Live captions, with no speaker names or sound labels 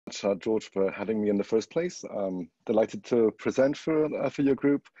much, George, for having me in the first place. Delighted to present for your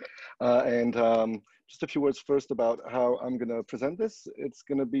group. Just a few words first about how I'm going to present this. It's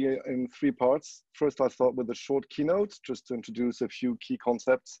going to be in three parts. First, I'll start with a short keynote, just to introduce a few key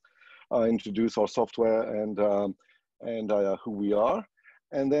concepts, introduce our software and who we are.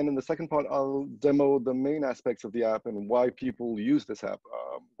 And then in the second part, I'll demo the main aspects of the app and why people use this app.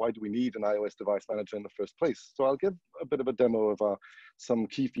 Why do we need an iOS device manager in the first place? So I'll give a bit of a demo of some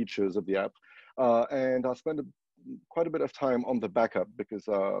key features of the app. And I'll spend quite a bit of time on the backup because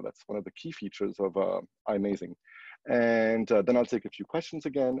that's one of the key features of iMazing. And then I'll take a few questions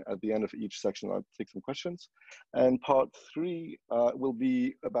again. At the end of each section, I'll take some questions. And part three will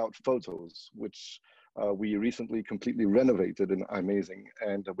be about photos, which we recently completely renovated in iMazing,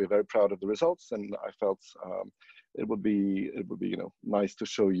 and we're very proud of the results. And I felt it would be nice to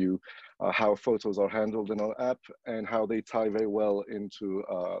show you how photos are handled in our app and how they tie very well into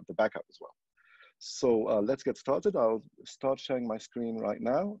the backup as well. So let's get started. I'll start sharing my screen right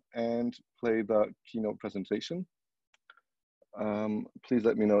now and play the keynote presentation. Please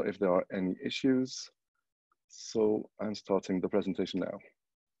let me know if there are any issues. So I'm starting the presentation now.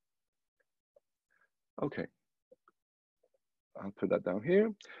 Okay, I'll put that down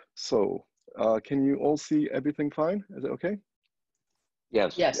here. So can you all see everything fine? Is it okay?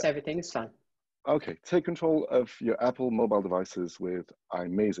 Yes. Yes, everything is fine. Okay, take control of your Apple mobile devices with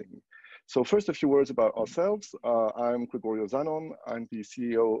iMazing. So first, a few words about ourselves. I'm Gregorio Zanon. I'm the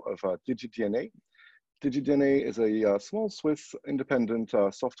CEO of DigiDNA. DigiDNA is a small Swiss independent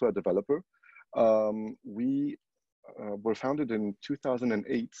software developer. We were founded in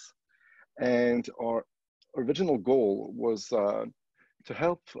 2008. And our original goal was to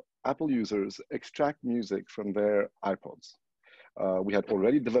help Apple users extract music from their iPods. We had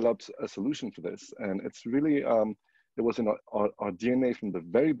already developed a solution for this, and it's really, it was in our DNA from the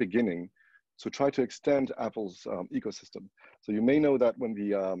very beginning to try to extend Apple's ecosystem. So you may know that when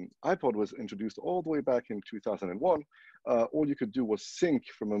the iPod was introduced all the way back in 2001, all you could do was sync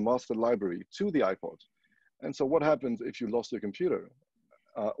from a master library to the iPod. And so what happens if you lost your computer?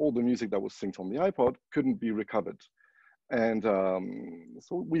 All the music that was synced on the iPod couldn't be recovered. And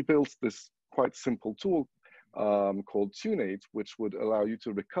so we built this quite simple tool called TuneAid, which would allow you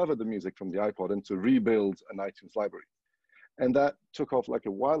to recover the music from the iPod and to rebuild an iTunes library. And that took off like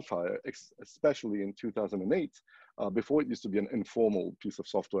a wildfire, especially in 2008. Before, it used to be an informal piece of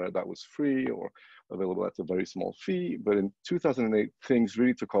software that was free or available at a very small fee. But in 2008, things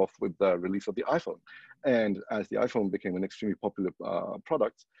really took off with the release of the iPhone. And as the iPhone became an extremely popular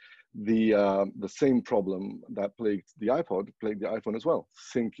product, the same problem that plagued the iPod plagued the iPhone as well.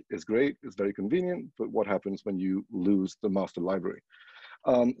 Sync is great, it's very convenient, but what happens when you lose the master library?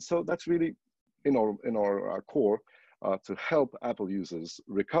 So that's really in our core to help Apple users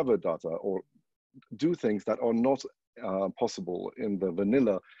recover data or do things that are not possible in the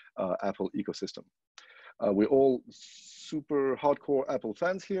vanilla Apple ecosystem. We're all super hardcore Apple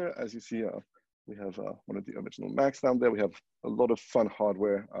fans here. As you see, we have one of the original Macs down there. We have a lot of fun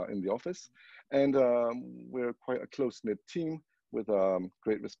hardware in the office. And we're quite a close-knit team with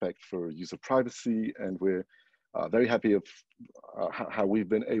great respect for user privacy. And we're very happy of how we've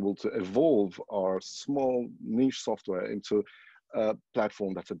been able to evolve our small niche software into a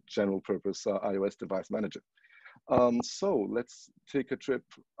platform that's a general purpose iOS device manager. So let's take a trip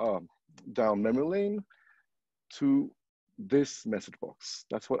down memory lane to this message box.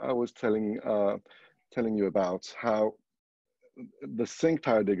 That's what I was telling you about, how the sync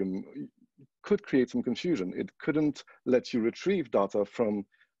paradigm could create some confusion. It couldn't let you retrieve data from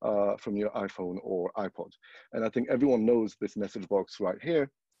your iPhone or iPod. And I think everyone knows this message box right here.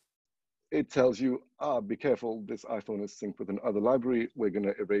 It tells you, be careful, this iPhone is synced with another library. We're going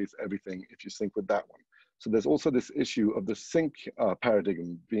to erase everything if you sync with that one. So there's also this issue of the sync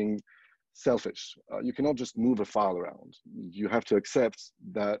paradigm being selfish. You cannot just move a file around. You have to accept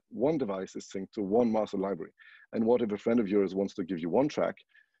that one device is synced to one master library. And what if a friend of yours wants to give you one track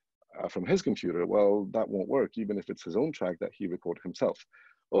from his computer? Well, that won't work, even if it's his own track that he recorded himself.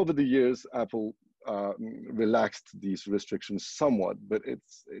 Over the years, Apple relaxed these restrictions somewhat, but it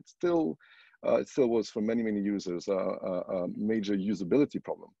still was for many users a major usability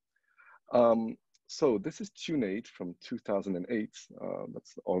problem. So this is TuneAid from 2008.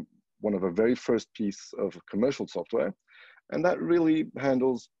 That's one of our very first piece of commercial software, and that really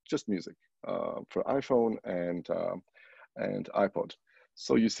handles just music for iPhone and iPod.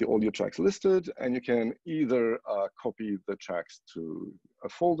 So you see all your tracks listed, and you can either copy the tracks to a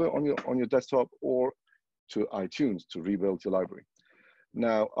folder on your desktop or to iTunes to rebuild your library.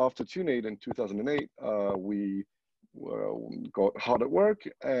 Now, after TuneAid in 2008, we got hard at work,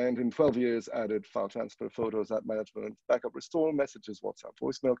 and in 12 years added file transfer, photos, app management, backup restore, messages, WhatsApp,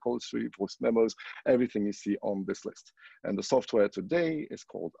 voicemail, call history, voice memos, everything you see on this list. And the software today is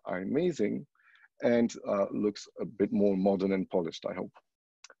called iMazing and looks a bit more modern and polished, I hope.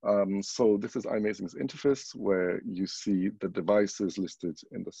 So this is iMazing's interface, where you see the devices listed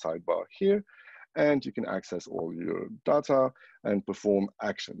in the sidebar here, and you can access all your data and perform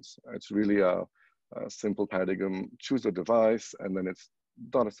actions. It's really a simple paradigm: choose a device, and then it's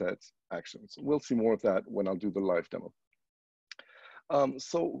datasets, actions. We'll see more of that when I'll do the live demo.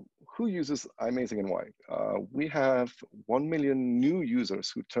 So who uses iMazing and why? We have 1 million new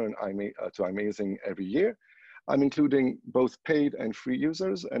users who turn to iMazing every year. I'm including both paid and free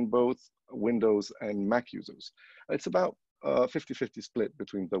users, and both Windows and Mac users. It's about 50-50 split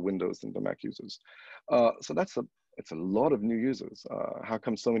between the Windows and the Mac users. So it's a lot of new users. How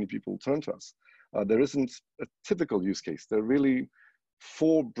come so many people turn to us? There isn't a typical use case. There are really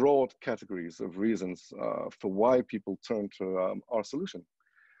 4 broad categories of reasons for why people turn to our solution.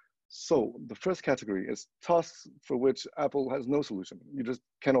 So the first category is tasks for which Apple has no solution. You just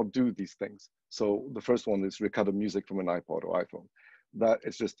cannot do these things. So the first one is recover music from an iPod or iPhone. That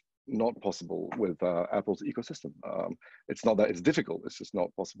is just not possible with Apple's ecosystem. It's not that it's difficult, it's just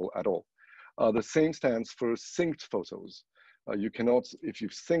not possible at all. The same stands for synced photos. You cannot, if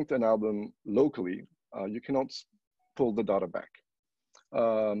you've synced an album locally, you cannot pull the data back.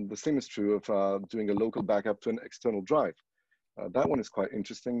 The same is true of doing a local backup to an external drive. That one is quite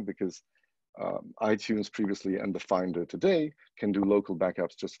interesting because iTunes previously and the Finder today can do local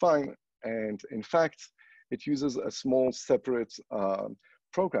backups just fine. And in fact, it uses a small separate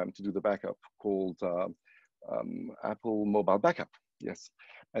program to do the backup called Apple Mobile Backup. Yes.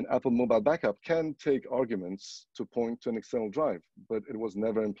 And Apple Mobile Backup can take arguments to point to an external drive, but it was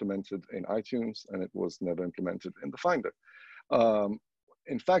never implemented in iTunes, and it was never implemented in the Finder.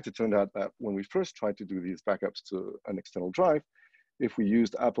 In fact, it turned out that when we first tried to do these backups to an external drive, if we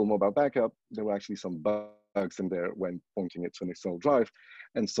used Apple Mobile Backup, there were actually some bugs in there when pointing it to an external drive.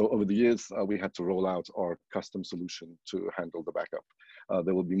 And so over the years, we had to roll out our custom solution to handle the backup.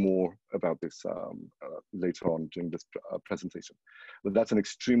 There will be more about this later on during this presentation. But that's an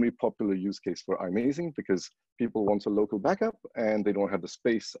extremely popular use case for iMazing because people want a local backup and they don't have the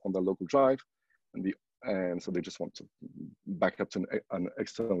space on the local drive, and so they just want to back up to an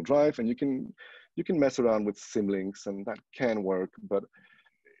external drive. And you can mess around with symlinks, and that can work, but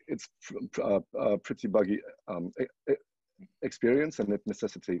it's a pretty buggy experience, and it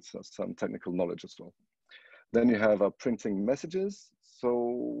necessitates some technical knowledge as well. Then you have printing messages. So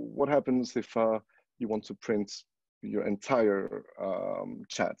what happens if you want to print your entire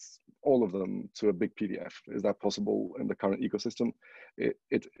chats, all of them, to a big PDF? Is that possible in the current ecosystem? It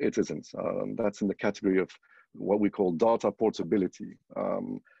isn't. That's in the category of what we call data portability.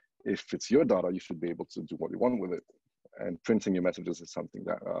 If it's your data, you should be able to do what you want with it. And printing your messages is something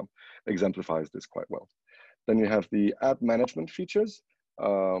that exemplifies this quite well. Then you have the app management features.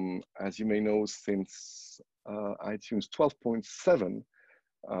 As you may know, since iTunes 12.7,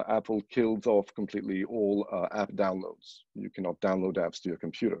 Apple killed off completely all app downloads. You cannot download apps to your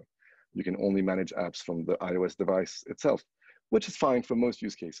computer. You can only manage apps from the iOS device itself, which is fine for most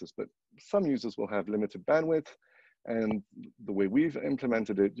use cases, but some users will have limited bandwidth. And the way we've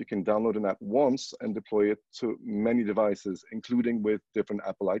implemented it, you can download an app once and deploy it to many devices, including with different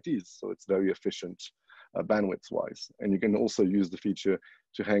Apple IDs. So it's very efficient bandwidth-wise. And you can also use the feature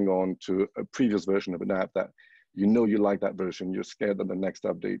to hang on to a previous version of an app that you know you like that version, you're scared that the next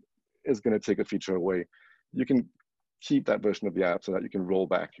update is going to take a feature away. You can keep that version of the app so that you can roll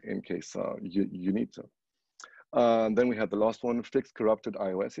back in case you need to. Then we have the last one, fix corrupted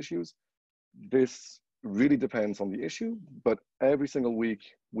iOS issues. This really depends on the issue, but every single week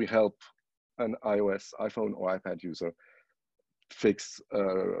we help an iOS, iPhone or iPad user fix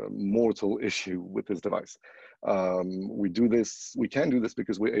a mortal issue with this device. We can do this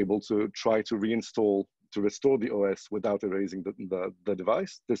because we're able to try to restore the OS without erasing the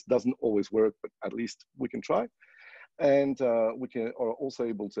device. This doesn't always work, but at least we can try. And we are also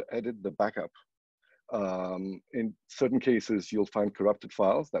able to edit the backup. In certain cases, you'll find corrupted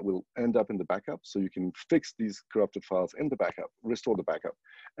files that will end up in the backup. So you can fix these corrupted files in the backup, restore the backup,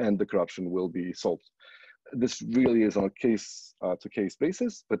 and the corruption will be solved. This really is on a case-to-case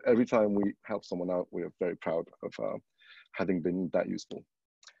basis, but every time we help someone out, we are very proud of having been that useful.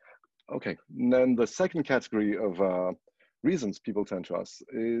 Okay, and then the second category of reasons people turn to us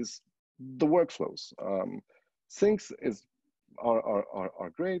is the workflows. Syncs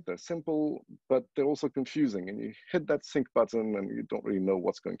are great, they're simple, but they're also confusing, and you hit that sync button and you don't really know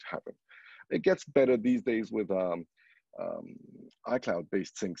what's going to happen. It gets better these days with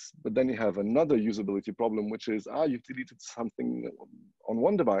iCloud-based syncs. But then you have another usability problem, which is, you've deleted something on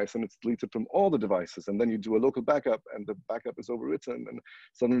one device and it's deleted from all the devices. And then you do a local backup and the backup is overwritten. And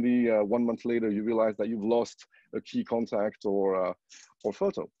suddenly 1 month later, you realize that you've lost a key contact or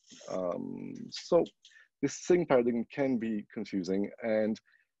photo. So this sync paradigm can be confusing. And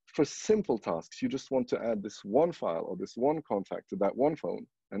for simple tasks, you just want to add this one file or this one contact to that one phone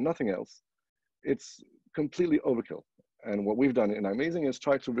and nothing else. It's completely overkill. And what we've done in iMazing is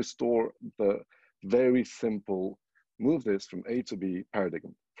try to restore the very simple move this from A to B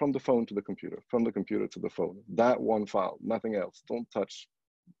paradigm, from the phone to the computer, from the computer to the phone. That one file, nothing else. Don't touch,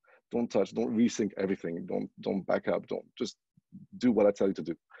 don't resync everything. Don't back up. Don't just do what I tell you to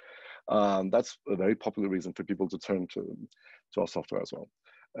do. That's a very popular reason for people to turn to our software as well.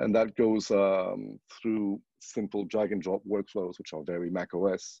 And that goes through simple drag and drop workflows, which are very Mac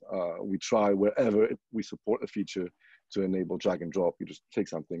OS. We try wherever we support a feature to enable drag and drop. You just take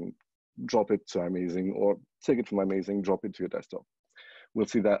something, drop it to iMazing, or take it from iMazing, drop it to your desktop. We'll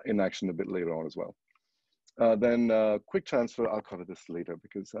see that in action a bit later on as well. Then quick transfer, I'll cover this later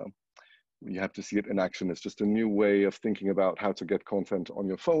because you have to see it in action. It's just a new way of thinking about how to get content on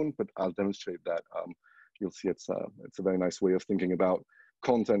your phone, but I'll demonstrate that. You'll see it's a very nice way of thinking about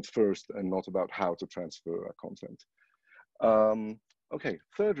content first and not about how to transfer content. Okay,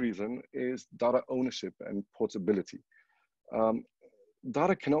 third reason is data ownership and portability.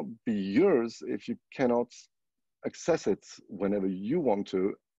 Data cannot be yours if you cannot access it whenever you want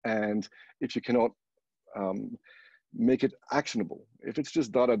to, and if you cannot make it actionable. If it's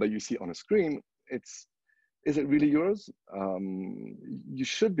just data that you see on a screen, is it really yours? You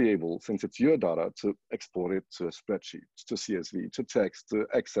should be able, since it's your data, to export it to a spreadsheet, to CSV, to text, to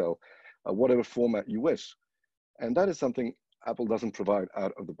Excel, whatever format you wish. And that is something Apple doesn't provide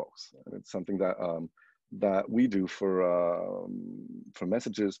out of the box. And it's something that that we do for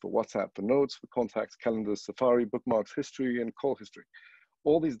messages, for WhatsApp, for notes, for contacts, calendars, Safari, bookmarks, history, and call history.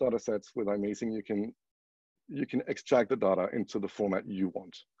 All these data sets with iMazing, you can extract the data into the format you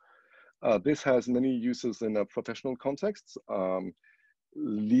want. This has many uses in a professional context.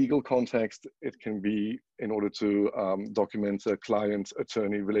 Legal context, it can be in order to document a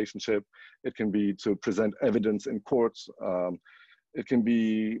client-attorney relationship. It can be to present evidence in courts. It can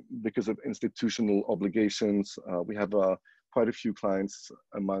be because of institutional obligations. We have quite a few clients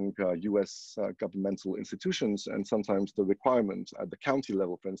among US governmental institutions, and sometimes the requirement at the county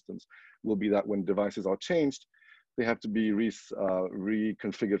level, for instance, will be that when devices are changed, they have to be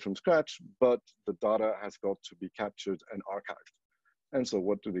reconfigured from scratch, but the data has got to be captured and archived. And so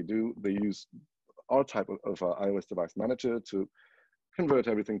what do? They use our type of iOS device manager to convert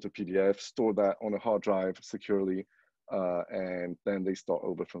everything to PDF, store that on a hard drive securely, and then they start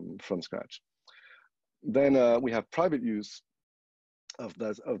over from scratch. Then we have private use of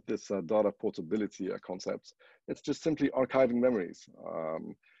this data portability concept. It's just simply archiving memories.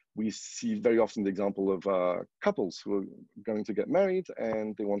 We see very often the example of couples who are going to get married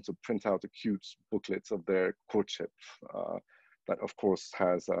and they want to print out a cute booklet of their courtship. That of course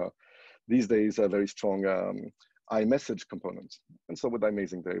has these days a very strong iMessage component. And so with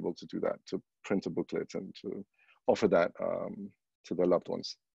iMazing, they're able to do that, to print a booklet and to offer that to their loved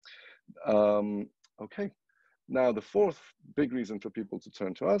ones. Okay, now the fourth big reason for people to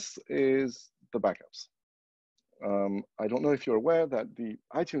turn to us is the backups. I don't know if you're aware that the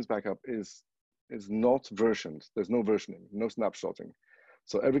iTunes backup is not versioned. There's no versioning, no snapshotting.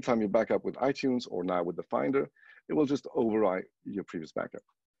 So every time you back up with iTunes or now with the Finder, it will just overwrite your previous backup.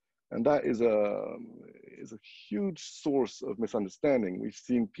 And that is a huge source of misunderstanding. We've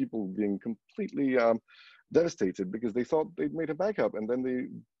seen people being completely devastated because they thought they'd made a backup and then they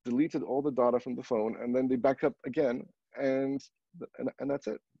deleted all the data from the phone and then they backed up again and that's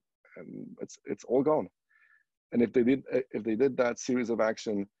it. And it's all gone. And if they did that series of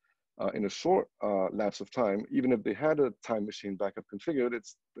action in a short lapse of time, even if they had a time machine backup configured,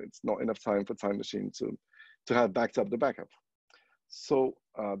 it's not enough time for time machine to have backed up the backup. So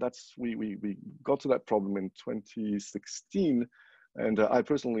we got to that problem in 2016, and I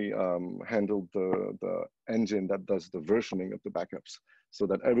personally handled the engine that does the versioning of the backups, so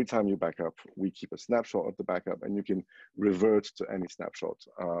that every time you back up, we keep a snapshot of the backup, and you can revert to any snapshot.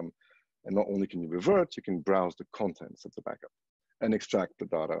 And not only can you revert, you can browse the contents of the backup and extract the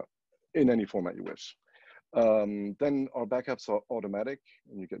data in any format you wish. Then our backups are automatic,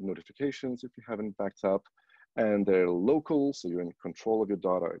 and you get notifications if you haven't backed up. And they're local, so you're in control of your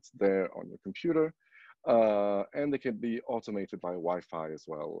data. It's there on your computer. And they can be automated by Wi-Fi as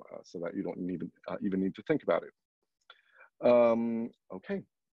well, so that you don't even need to think about it. Okay,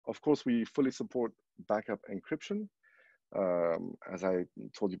 of course, we fully support backup encryption. As I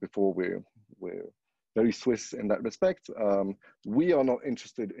told you before, we're very Swiss in that respect. We are not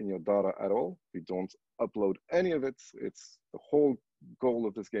interested in your data at all. We don't upload any of it. It's the whole goal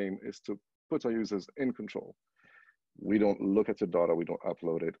of this game is to put our users in control. We don't look at your data, we don't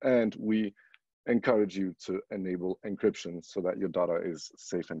upload it, and we encourage you to enable encryption so that your data is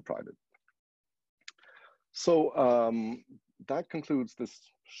safe and private. So that concludes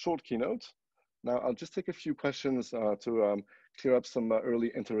this short keynote. Now I'll just take a few questions to clear up some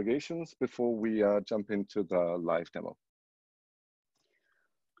early interrogations before we jump into the live demo.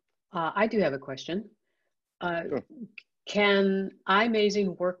 I do have a question. Sure. Can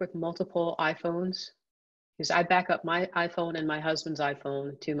iMazing work with multiple iPhones? Because I back up my iPhone and my husband's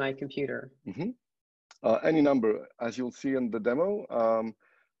iPhone to my computer. Mm-hmm. Any number, as you'll see in the demo,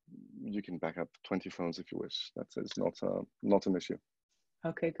 you can back up 20 phones if you wish. That is not an issue.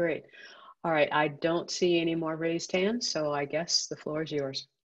 Okay, great. All right, I don't see any more raised hands, so I guess the floor is yours.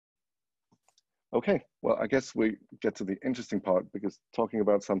 Okay, well, I guess we get to the interesting part, because talking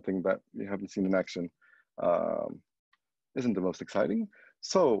about something that you haven't seen in action isn't the most exciting.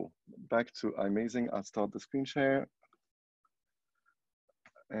 So back to iMazing, I'll start the screen share.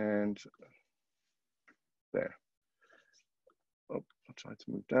 And there. Oh, I'll try to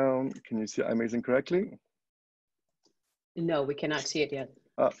move down. Can you see iMazing correctly? No, we cannot see it yet.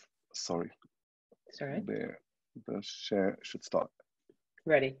 Sorry. It's all right. There, the share should start.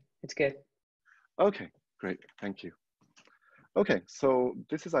 Ready, it's good. Okay, great, thank you. Okay, so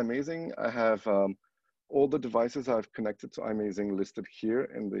this is iMazing. I have all the devices I've connected to iMazing listed here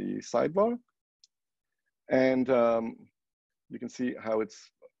in the sidebar. And you can see how it's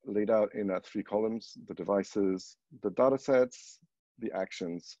laid out in 3 columns: the devices, the data sets, the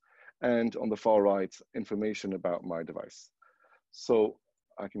actions, and on the far right, information about my device. So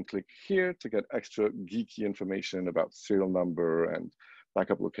I can click here to get extra geeky information about serial number and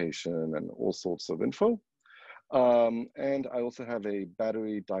backup location and all sorts of info. And I also have a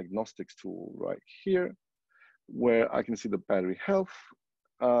battery diagnostics tool right here, where I can see the battery health.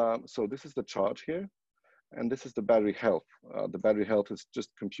 So this is the charge here, and this is the battery health. The battery health is just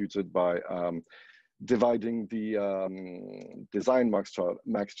computed by dividing the design max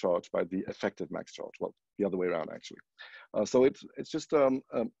charge by the effective max charge. Well, the other way around, actually. So it's just a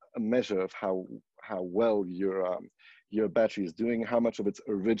measure of how well your battery is doing, how much of its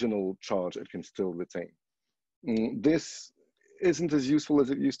original charge it can still retain. This isn't as useful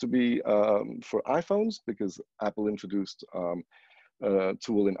as it used to be for iPhones, because Apple introduced a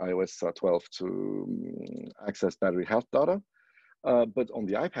tool in iOS 12 to access battery health data. But on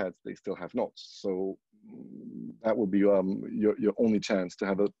the iPads, they still have not. So that will be your only chance to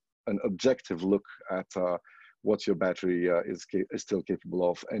have an objective look at what your battery is still capable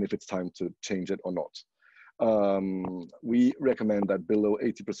of, and if it's time to change it or not. We recommend that below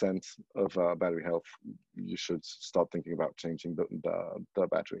 80% of battery health, you should start thinking about changing the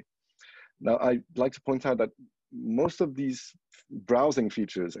battery. Now, I'd like to point out that most of these browsing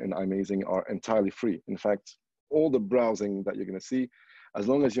features in iMazing are entirely free. In fact, all the browsing that you're going to see, as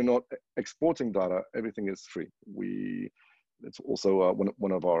long as you're not exporting data, everything is free. It's also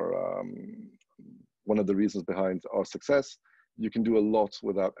one of the reasons behind our success. You can do a lot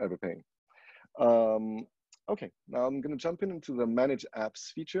without ever paying. Okay, now I'm going to jump into the Manage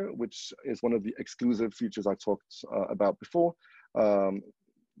Apps feature, which is one of the exclusive features I talked about before.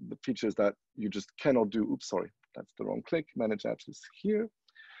 The features that you just cannot do. Oops, sorry, that's the wrong click. Manage Apps is here.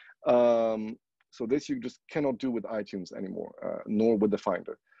 So this you just cannot do with iTunes anymore, nor with the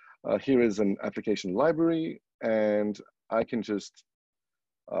Finder. Here is an application library, and I can just,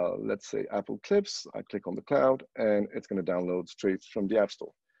 let's say Apple Clips. I click on the cloud, and it's going to download straight from the App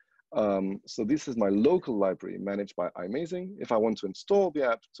Store. So this is my local library managed by iMazing. If I want to install the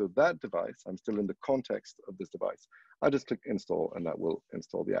app to that device, I'm still in the context of this device. I just click install, and that will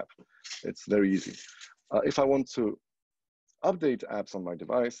install the app. It's very easy. If I want to update apps on my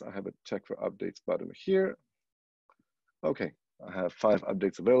device, I have a check for updates button here. Okay, I have 5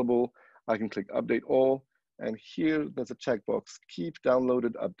 updates available. I can click update all, and here there's a checkbox, keep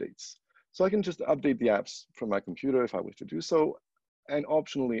downloaded updates. So I can just update the apps from my computer if I wish to do so. And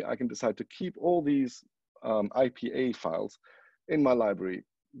optionally, I can decide to keep all these IPA files in my library,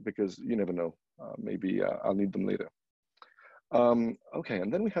 because you never know, maybe I'll need them later. Okay,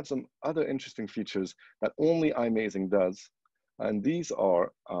 and then we have some other interesting features that only iMazing does. And these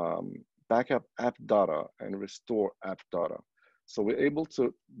are backup app data and restore app data. So we're able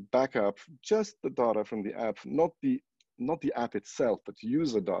to back up just the data from the app, not the app itself, but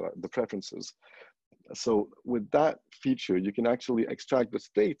user data, the preferences. So with that feature, you can actually extract the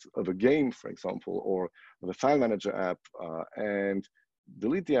state of a game, for example, or of a file manager app, and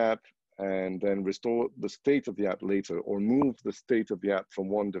delete the app and then restore the state of the app later, or move the state of the app from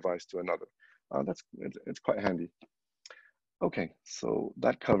one device to another. It's quite handy. Okay, so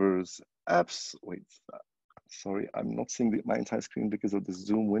that covers apps. Wait, sorry, I'm not seeing my entire screen because of the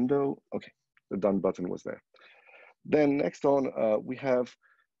Zoom window. Okay, the done button was there. Then next on, we have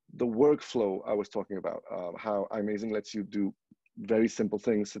the workflow I was talking about, how iMazing lets you do very simple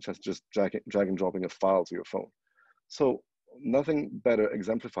things such as just drag and dropping a file to your phone. So nothing better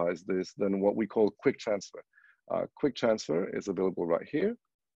exemplifies this than what we call quick transfer. Quick transfer is available right here,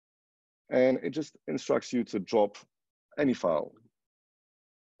 and it just instructs you to drop any file.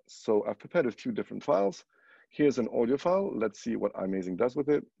 So I've prepared a few different files. Here's an audio file. Let's see what iMazing does with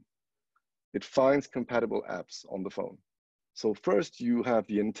it. It finds compatible apps on the phone. So first you have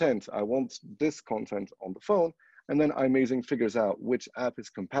the intent, I want this content on the phone, and then iMazing figures out which app is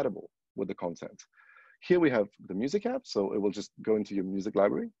compatible with the content. Here we have the music app, so it will just go into your music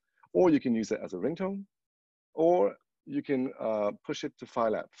library, or you can use it as a ringtone, or you can push it to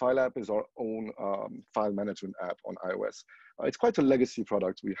File App. File App is our own file management app on iOS. It's quite a legacy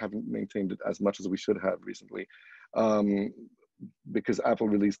product. We haven't maintained it as much as we should have recently, because Apple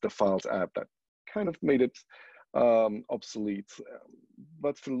released the Files app that kind of made it obsolete.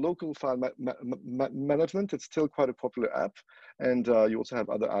 But for local file management, it's still quite a popular app. And you also have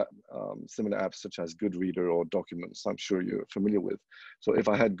other similar apps such as Goodreader or Documents, I'm sure you're familiar with. So if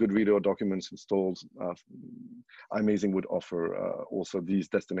I had Goodreader or Documents installed, iMazing would offer also these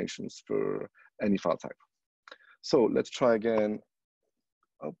destinations for any file type. So let's try again.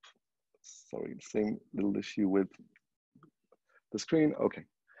 Oh, sorry, same little issue with the screen. Okay.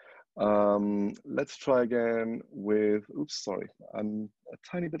 Let's try again with, oops, sorry, I'm a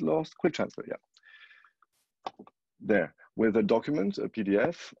tiny bit lost. Quick transfer, yeah. There, with a document, a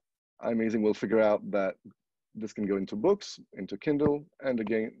PDF, iMazing will figure out that this can go into books, into Kindle, and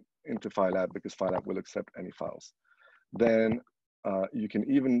again, into File App, because File App will accept any files. Then you can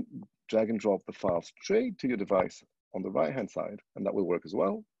even drag and drop the file straight to your device on the right-hand side, and that will work as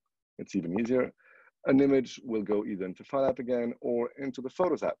well. It's even easier. An image will go either into File App again or into the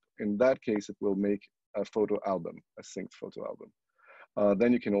Photos app. In that case, it will make a photo album, a synced photo album.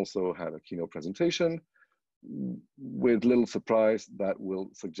 Then you can also have a keynote presentation with little surprise that will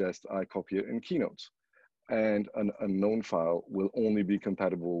suggest I copy it in Keynote. And an unknown file will only be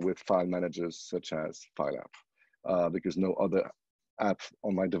compatible with file managers such as File App, because no other app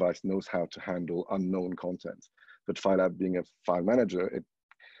on my device knows how to handle unknown content. But File App being a file manager,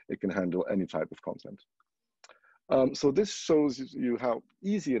 it can handle any type of content. So this shows you how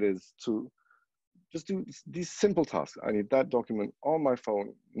easy it is to just do these simple tasks. I need that document on my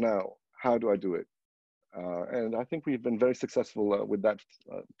phone now. How do I do it? And I think we've been very successful with that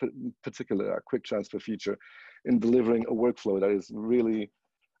particular quick transfer feature in delivering a workflow that is really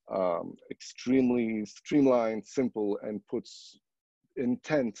extremely streamlined, simple, and puts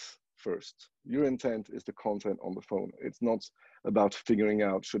intent first. Your intent is the content on the phone. It's not about figuring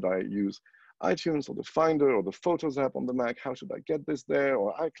out, should I use iTunes or the Finder or the Photos app on the Mac? How should I get this there,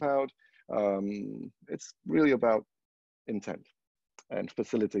 or iCloud? It's really about intent and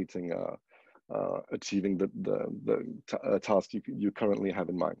facilitating achieving the task you currently have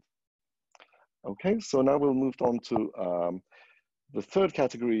in mind. Okay, so now we'll move on to the third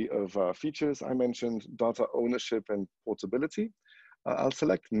category of features I mentioned, data ownership and portability. I'll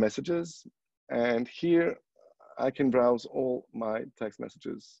select messages, and here I can browse all my text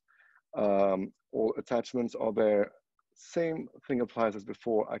messages. All attachments are there. Same thing applies as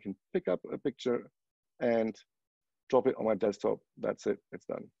before. I can pick up a picture and drop it on my desktop. That's it, it's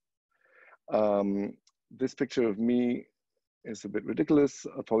done. This picture of me is a bit ridiculous.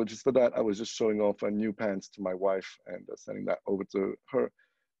 Apologies for that. I was just showing off new pants to my wife and sending that over to her,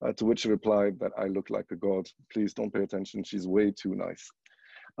 to which she replied that I look like a god. Please don't pay attention. She's way too nice.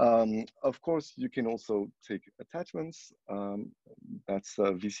 Of course, you can also take attachments. That's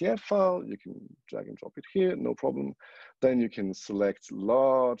a VCF file. You can drag and drop it here, no problem. Then you can select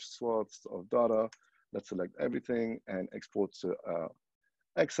large swaths of data. Let's select everything and export to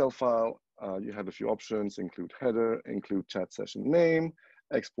Excel file. You have a few options: include header, include chat session name,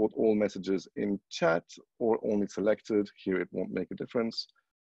 export all messages in chat or only selected. Here it won't make a difference.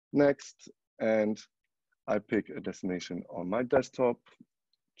 Next, and I pick a destination on my desktop,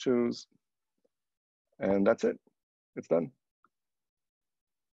 choose, and that's it. It's done.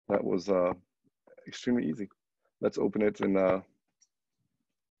 That was extremely easy. Let's open it in, I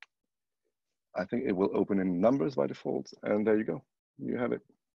think it will open in Numbers by default, and there you go. You have it.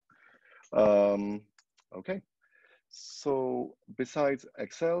 Okay, so besides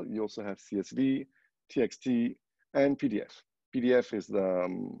Excel, you also have CSV, TXT, and PDF. PDF is the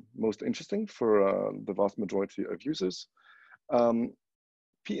most interesting for the vast majority of users. And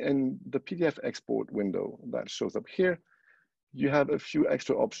the PDF export window that shows up here, you have a few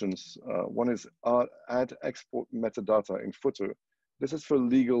extra options. One is add export metadata in footer. This is for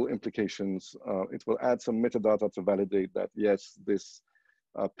legal implications. It will add some metadata to validate that, yes, this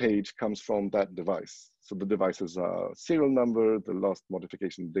page comes from that device. So the device's serial number, the last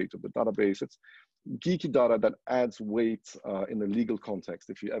modification date of the database. It's geeky data that adds weight in a legal context.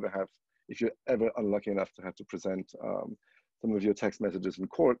 If you're ever unlucky enough to have to present some of your text messages in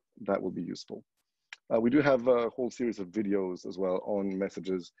court, that will be useful. We do have a whole series of videos as well on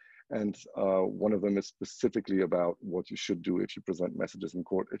messages, and one of them is specifically about what you should do if you present messages in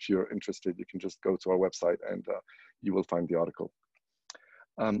court. If you're interested, you can just go to our website and you will find the article.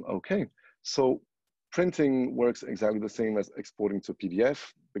 Okay, so printing works exactly the same as exporting to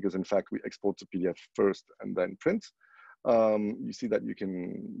PDF, because in fact we export to PDF first and then print. You see that you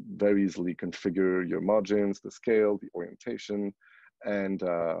can very easily configure your margins, the scale, the orientation, and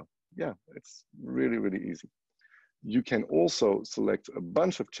yeah, it's really, really easy. You can also select a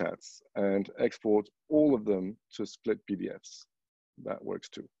bunch of chats and export all of them to split PDFs. That works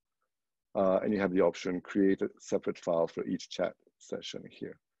too. And you have the option, create a separate file for each chat session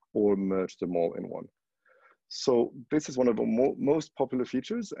here, or merge them all in one. So this is one of the most popular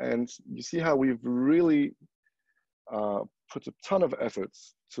features, and you see how we've really put a ton of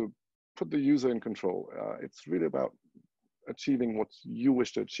efforts to put the user in control. It's really about achieving what you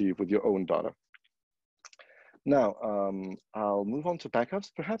wish to achieve with your own data. Now, I'll move on to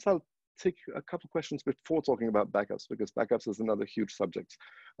backups. Perhaps I'll take a couple of questions before talking about backups, because backups is another huge subject.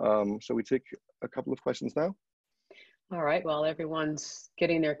 Shall we take a couple of questions now? All right, while everyone's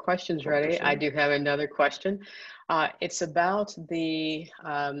getting their questions ready, I do have another question. It's about the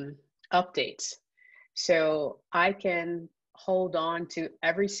updates. So I can hold on to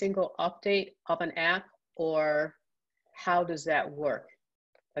every single update of an app, or how does that work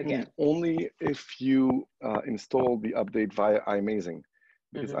again? Only if you install the update via iMazing,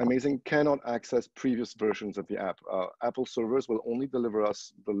 because iMazing cannot access previous versions of the app. Apple servers will only deliver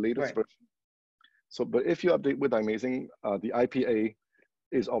us the latest version. So, but if you update with iMazing, the IPA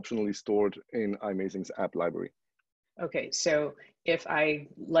is optionally stored in iMazing's app library. Okay, so if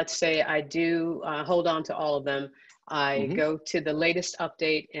let's say I do hold on to all of them, I go to the latest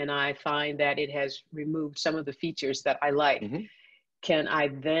update and I find that it has removed some of the features that I like. Can I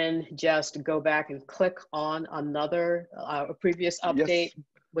then just go back and click on another, a previous update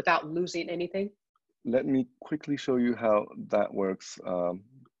without losing anything? Let me quickly show you how that works.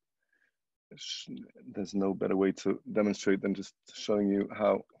 There's no better way to demonstrate than just showing you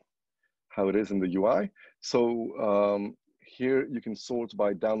how it is in the UI. So here you can sort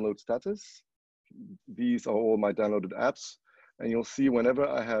by download status. These are all my downloaded apps, and you'll see whenever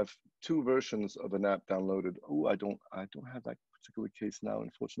I have two versions of an app downloaded. Oh, I don't have that particular case now,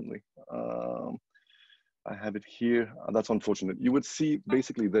 unfortunately. I have it here. That's unfortunate. You would see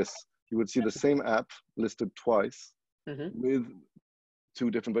basically this. You would see the same app listed twice with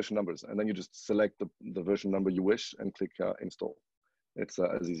two different version numbers, and then you just select the version number you wish and click install. It's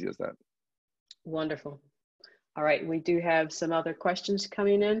as easy as that. Wonderful. All right, we do have some other questions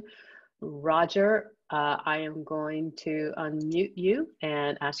coming in. Roger, I am going to unmute you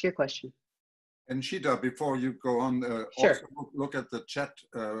and ask your question. And Shita, before you go on, Sure. also look at the chat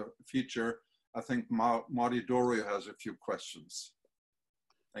feature. I think Marty Doria has a few questions.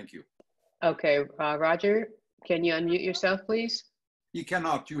 Thank you. Okay, Roger, can you unmute yourself, please? He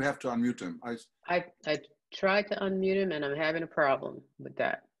cannot. You have to unmute him. I tried to unmute him, and I'm having a problem with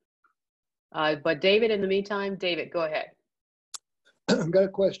that. But David, in the meantime, David, go ahead. I've got a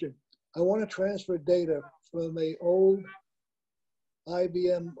question. I want to transfer data from an old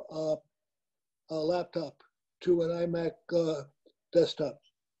IBM laptop to an iMac desktop.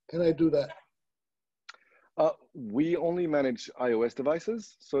 Can I do that? We only manage iOS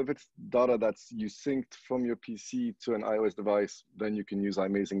devices. So if it's data that's you synced from your PC to an iOS device, then you can use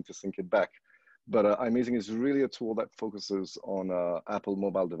iMazing to sync it back. But iMazing is really a tool that focuses on Apple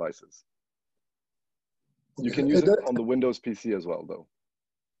mobile devices. You can use it on the Windows PC as well, though.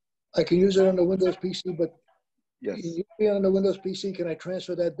 I can use it on the Windows PC, but yes, on the Windows PC, can I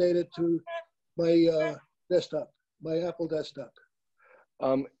transfer that data to my desktop, my Apple desktop?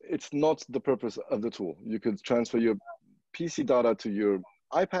 It's not the purpose of the tool. You could transfer your PC data to your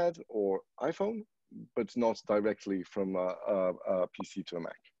iPad or iPhone, but not directly from a PC to a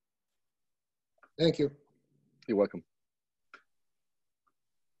Mac. Thank you. You're welcome.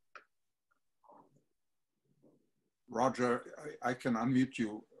 Roger, I can unmute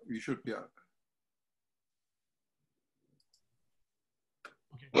you. You should be.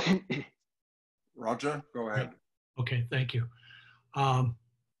 Okay. Roger, go ahead. Okay, thank you. And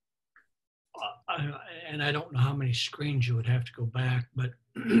I don't know how many screens you would have to go back, but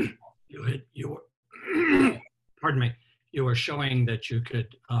you were, pardon me, you were showing that you could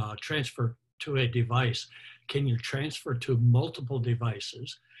transfer to a device. Can you transfer to multiple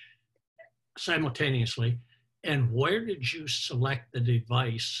devices simultaneously? And where did you select the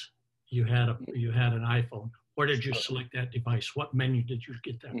device? You had an iPhone. Where did you select that device? What menu did you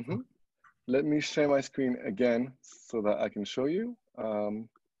get that from? Let me share my screen again so that I can show you.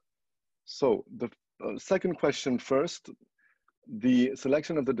 So the second question first, the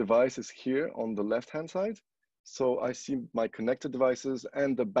selection of the device is here on the left-hand side. So I see my connected devices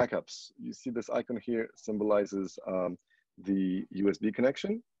and the backups. You see this icon here symbolizes the USB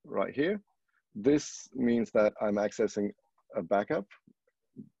connection right here. This means that I'm accessing a backup,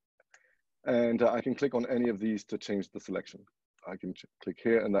 and I can click on any of these to change the selection. I can click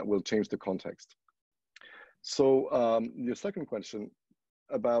here and that will change the context. So your second question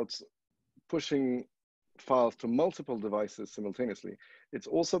about pushing files to multiple devices simultaneously. It's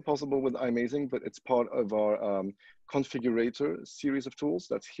also possible with iMazing, but it's part of our configurator series of tools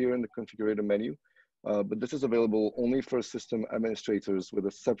that's here in the configurator menu. But this is available only for system administrators with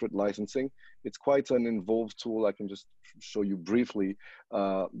a separate licensing. It's quite an involved tool. I can just show you briefly,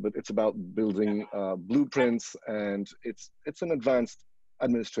 but it's about building blueprints, and it's an advanced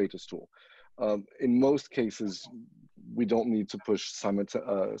administrator's tool. In most cases, we don't need to push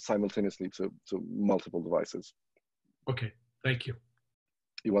simultaneously to multiple devices. Okay, thank you.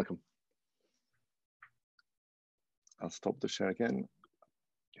 You're welcome. I'll stop the share again.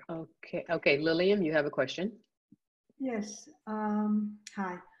 Okay, Lillian, you have a question? Yes,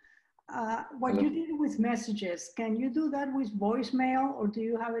 hi. What Hello. you did with messages, can you do that with voicemail, or do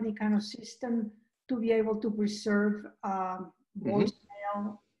you have any kind of system to be able to preserve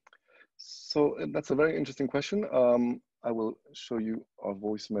voicemail? So that's a very interesting question. I will show you our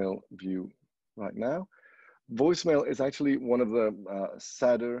voicemail view right now. Voicemail is actually one of the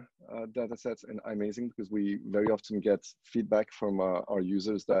sadder data sets in iMazing, because we very often get feedback from our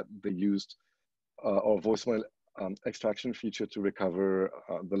users that they used our voicemail extraction feature to recover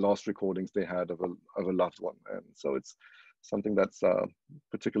the last recordings they had of a loved one. And so it's something that's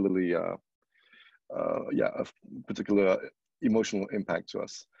particularly, of particular emotional impact to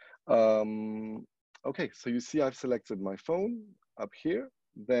us. Okay, so you see I've selected my phone up here,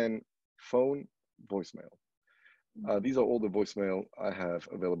 then phone, voicemail. These are all the voicemail I have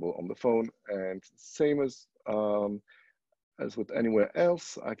available on the phone, and same as with anywhere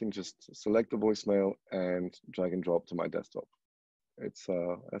else, I can just select the voicemail and drag and drop to my desktop. It's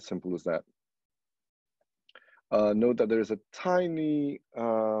as simple as that. Note that there is a tiny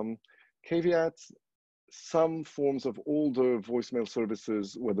caveat. Some forms of older voicemail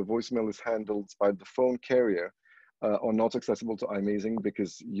services where the voicemail is handled by the phone carrier are not accessible to iMazing,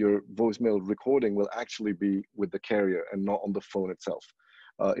 because your voicemail recording will actually be with the carrier and not on the phone itself.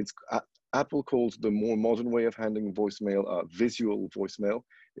 Apple calls the more modern way of handling voicemail visual voicemail.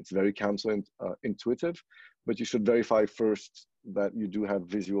 It's very counterintuitive, but you should verify first that you do have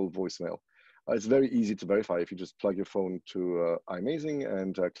visual voicemail. It's very easy to verify if you just plug your phone to iMazing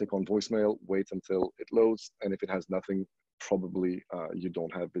and click on voicemail, wait until it loads, and if it has nothing, probably you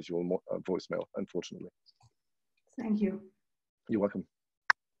don't have visual voicemail, unfortunately. Thank you. You're welcome.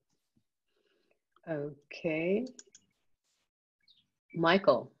 Okay.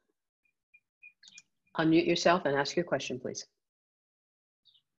 Michael, unmute yourself and ask your question, please.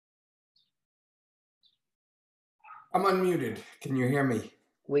 I'm unmuted. Can you hear me?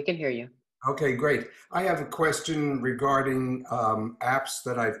 We can hear you. Okay, great. I have a question regarding apps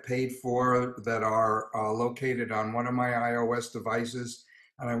that I've paid for that are located on one of my iOS devices,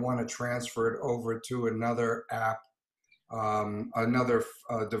 and I want to transfer it over to another app, another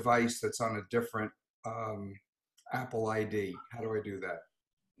device that's on a different Apple ID. How do I do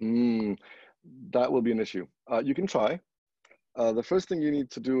that? That will be an issue. You can try. The first thing you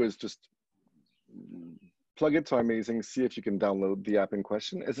need to do is just plug it to iMazing, see if you can download the app in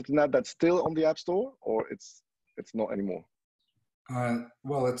question. Is it an app that's still on the App Store, or it's not anymore?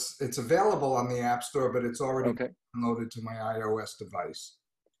 Well, it's available on the App Store, but it's already downloaded to my iOS device.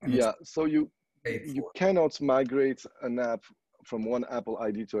 Yeah, so you cannot migrate an app from one Apple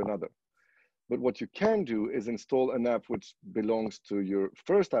ID to another. But what you can do is install an app which belongs to your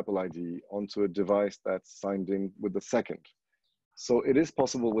first Apple ID onto a device that's signed in with the second. So it is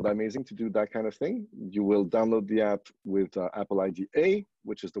possible with iMazing to do that kind of thing. You will download the app with Apple ID A,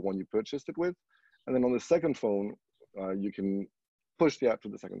 which is the one you purchased it with. And then on the second phone, you can push the app to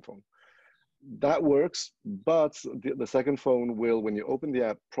the second phone. That works, but the second phone will, when you open the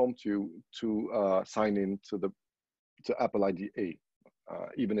app, prompt you to sign in to Apple ID A,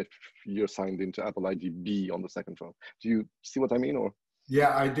 even if you're signed into Apple ID B on the second phone. Do you see what I mean, or?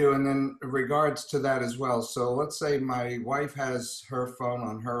 Yeah, I do. And then in regards to that as well. So let's say my wife has her phone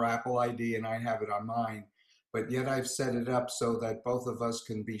on her Apple ID and I have it on mine, but yet I've set it up so that both of us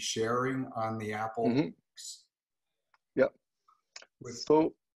can be sharing on the Apple. Mm-hmm. Yeah.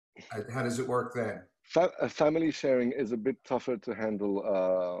 So how does it work then? Family sharing is a bit tougher to handle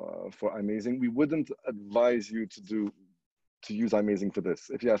for iMazing. We wouldn't advise you to use iMazing for this.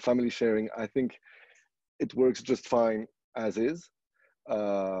 If you have family sharing, I think it works just fine as is.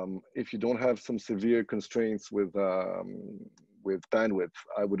 If you don't have some severe constraints with bandwidth,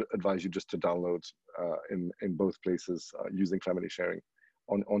 I would advise you just to download in both places using family sharing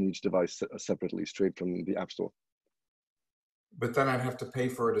on each device separately, straight from the App Store. But then I'd have to pay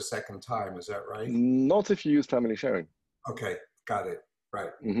for it a second time, is that right? Not if you use family sharing. Okay, got it, right.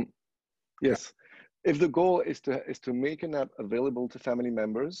 Mm-hmm. Yes. Yeah. If the goal is to make an app available to family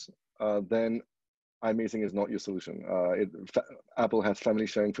members, then iMazing is not your solution. Apple has family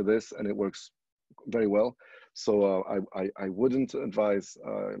sharing for this, and it works very well. So I wouldn't advise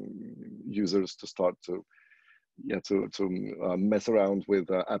users to start to mess around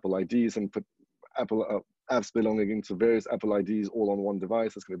with Apple IDs and put Apple apps belonging into various Apple IDs all on one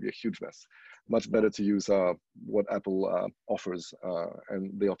device. It's going to be a huge mess. Much better to use what Apple offers,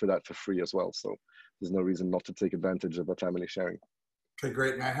 and they offer that for free as well. So there's no reason not to take advantage of the family sharing. Okay,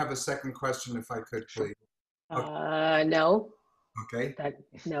 great. And I have a second question, if I could, please. No. Okay.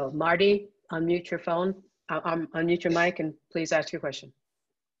 No. Marty, unmute your phone. Unmute your mic and please ask your question.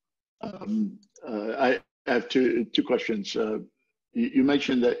 I have two questions. You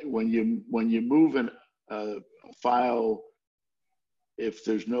mentioned that when you move a file, if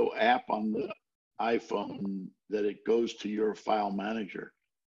there's no app on the iPhone, that it goes to your file manager.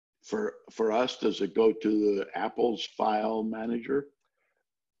 For us, does it go to the Apple's file manager?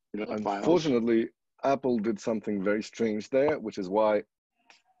 Unfortunately, Apple did something very strange there, which is why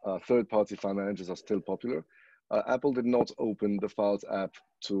third-party file managers are still popular. Apple did not open the Files app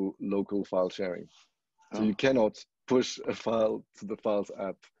to local file sharing. So you cannot push a file to the Files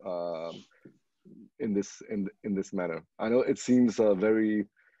app in this manner. I know it seems very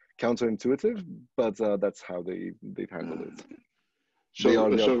counterintuitive, but that's how they've handled it.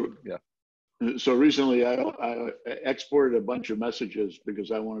 So recently I exported a bunch of messages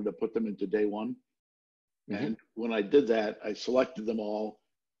because I wanted to put them into day one. Mm-hmm. And when I did that, I selected them all,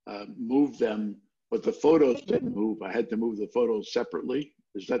 moved them, but the photos didn't move. I had to move the photos separately.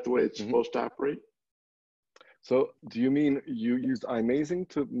 Is that the way it's supposed to operate? So do you mean you used iMazing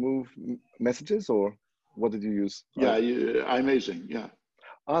to move messages, or what did you use? Yeah, iMazing, yeah.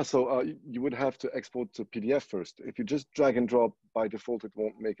 So you would have to export to PDF first. If you just drag and drop, by default, it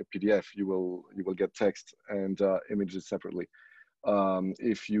won't make a PDF. You will get text and images separately.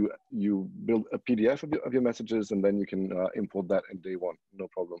 If you build a PDF of your messages, and then you can import that in day one, no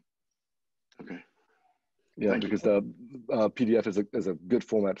problem. Okay. Yeah, because the PDF is a good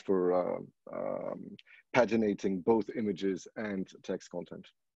format for paginating both images and text content.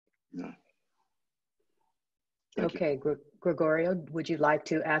 Yeah. Okay, Gregorio, would you like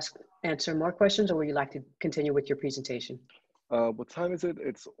to answer more questions, or would you like to continue with your presentation? What time is it?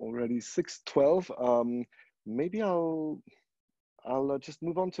 It's already 6:12. Maybe I'll just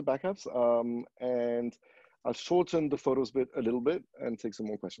move on to backups, and I'll shorten the photos bit a little bit and take some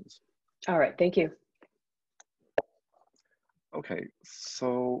more questions. All right, thank you. Okay,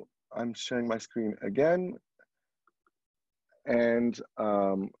 so I'm sharing my screen again, and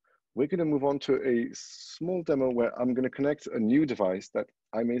we're going to move on to a small demo where I'm going to connect a new device that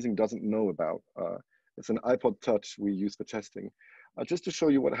iMazing doesn't know about. It's an iPod Touch we use for testing, just to show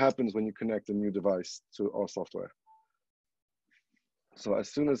you what happens when you connect a new device to our software. So as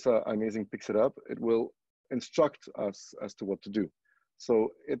soon as iMazing picks it up, it will instruct us as to what to do. So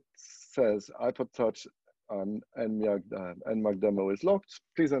it says iPod Touch NMUG demo is locked.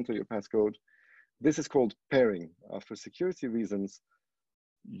 Please enter your passcode. This is called pairing. For security reasons,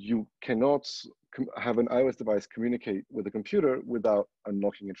 you cannot have an iOS device communicate with a computer without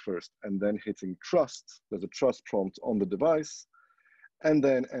unlocking it first and then hitting trust. There's a trust prompt on the device, and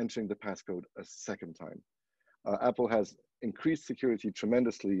then entering the passcode a second time. Apple has increased security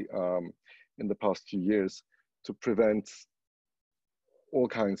tremendously in the past few years to prevent all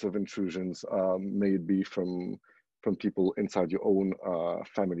kinds of intrusions, may it be from people inside your own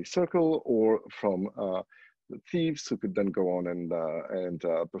family circle, or from thieves who could then go on and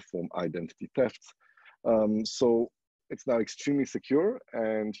perform identity thefts. So it's now extremely secure,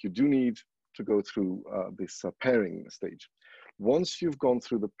 and you do need to go through this pairing stage. Once you've gone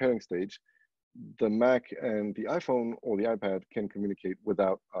through the pairing stage, the Mac and the iPhone or the iPad can communicate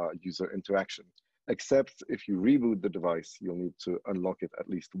without user interaction, except if you reboot the device, you'll need to unlock it at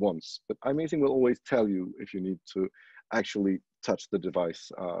least once. But iMazing will always tell you if you need to actually touch the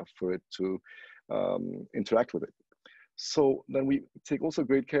device for it to interact with it. So then we take also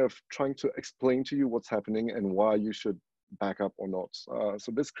great care of trying to explain to you what's happening and why you should back up or not.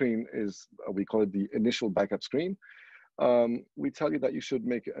 So this screen is, we call it the initial backup screen. We tell you that you should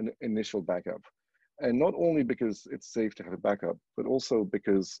make an initial backup. And not only because it's safe to have a backup, but also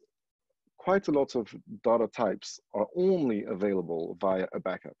because quite a lot of data types are only available via a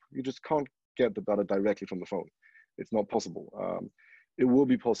backup. You just can't get the data directly from the phone. It's not possible. It will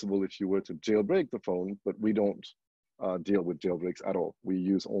be possible if you were to jailbreak the phone, but we don't deal with jailbreaks at all. We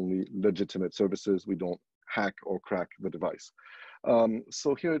use only legitimate services. We don't hack or crack the device.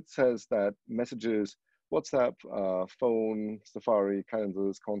 So here it says that messages, WhatsApp, phone, Safari,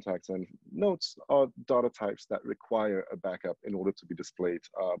 calendars, contacts, and notes are data types that require a backup in order to be displayed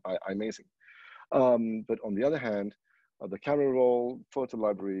by iMazing. But on the other hand, the camera roll, photo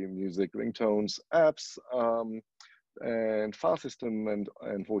library, music, ringtones, apps, and file system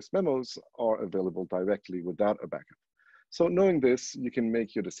and voice memos are available directly without a backup. So knowing this, you can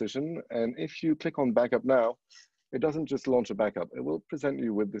make your decision. And if you click on backup now, it doesn't just launch a backup. It will present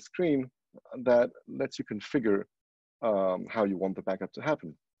you with this screen that lets you configure how you want the backup to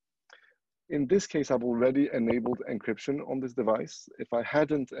happen. In this case, I've already enabled encryption on this device. If I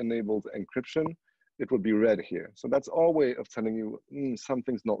hadn't enabled encryption, it would be red here. So that's our way of telling you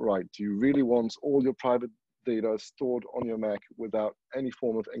something's not right. Do you really want all your private data stored on your Mac without any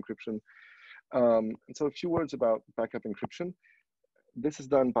form of encryption? And so a few words about backup encryption. This is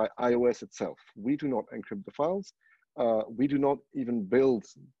done by iOS itself. We do not encrypt the files. We do not even build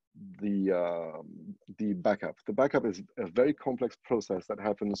the backup. The backup is a very complex process that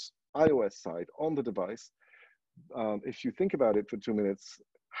happens iOS side on the device. If you think about it for 2 minutes,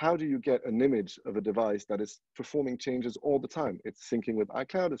 how do you get an image of a device that is performing changes all the time? It's syncing with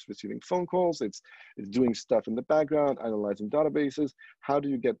iCloud, it's receiving phone calls, it's doing stuff in the background, analyzing databases. How do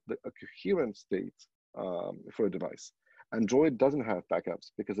you get a coherent state for a device? Android doesn't have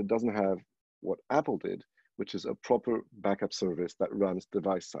backups because it doesn't have what Apple did, which is a proper backup service that runs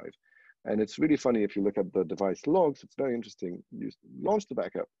device side. And it's really funny if you look at the device logs, it's very interesting. You launch the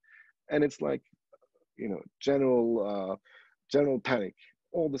backup and it's like, you know, general panic.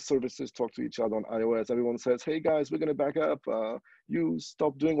 All the services talk to each other on iOS. Everyone says, hey guys, we're gonna back up. You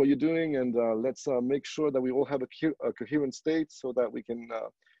stop doing what you're doing and let's make sure that we all have a coherent state so that we can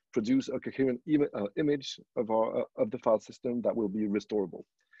produce a coherent image of the file system that will be restorable.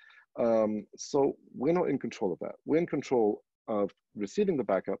 So we're not in control of that. We're in control of receiving the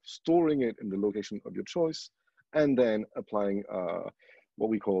backup, storing it in the location of your choice, and then applying what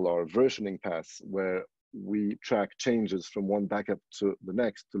we call our versioning paths, where we track changes from one backup to the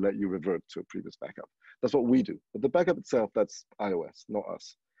next to let you revert to a previous backup. That's what we do. But the backup itself, that's iOS, not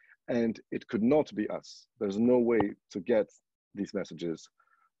us. And it could not be us. There's no way to get these messages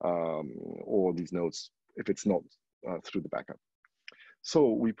or these notes if it's not through the backup.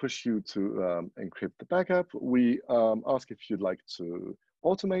 So we push you to encrypt the backup. We ask if you'd like to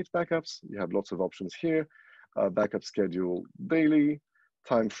automate backups. You have lots of options here. Backup schedule daily,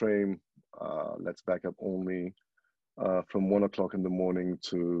 time frame, let's back up only from 1 o'clock in the morning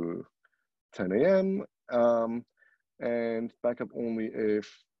to 10 a.m. And backup only if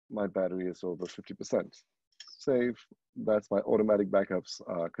my battery is over 50%. Save, that's my automatic backups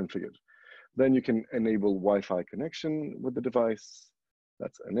configured. Then you can enable Wi-Fi connection with the device.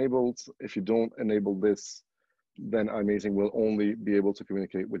 That's enabled. If you don't enable this, then iMazing will only be able to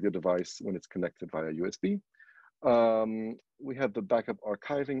communicate with your device when it's connected via USB. We have the backup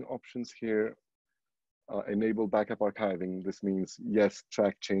archiving options here. Enable backup archiving. This means, yes,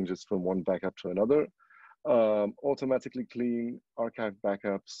 track changes from one backup to another. Automatically clean archive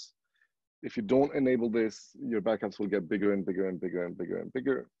backups. If you don't enable this, your backups will get bigger and bigger and bigger and bigger and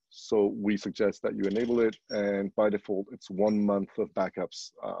bigger. So we suggest that you enable it, and by default, it's 1 month of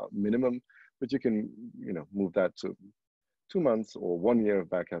backups minimum, but you can, you know, move that to 2 months or 1 year of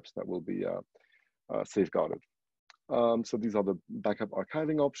backups that will be safeguarded. So these are the backup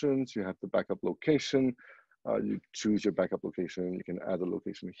archiving options. You have the backup location. You choose your backup location. You can add a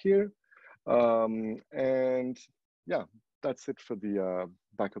location here. And yeah, that's it for the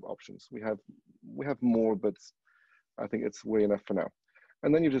backup options. We have more, but I think it's way enough for now.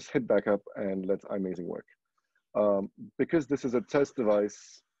 And then you just hit backup and let iMazing work. Because this is a test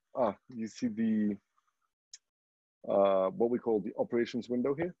device, you see what we call the operations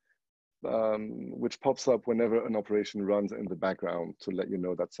window here, which pops up whenever an operation runs in the background to let you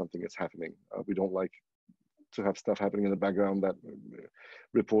know that something is happening. We don't like to have stuff happening in the background that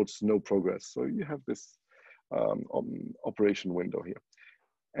reports no progress. So you have this operation window here.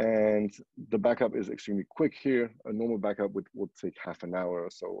 And the backup is extremely quick here. A normal backup would take half an hour or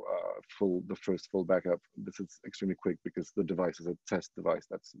so. The first full backup. This is extremely quick because the device is a test device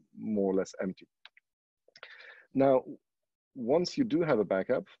that's more or less empty. Now, once you do have a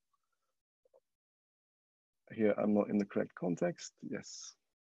backup, here I'm not in the correct context. Yes,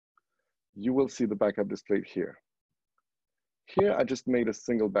 you will see the backup displayed here. Here I just made a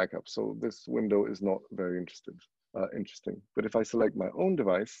single backup, so this window is not very interesting. But if I select my own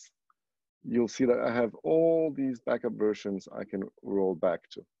device, you'll see that I have all these backup versions I can roll back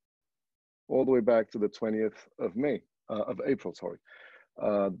to, all the way back to the 20th of April, sorry.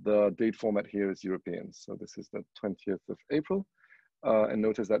 The date format here is European, so this is the 20th of April. And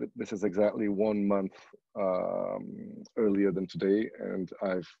notice that this is exactly 1 month earlier than today, and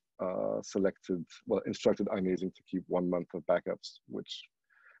I've instructed iMazing to keep 1 month of backups, which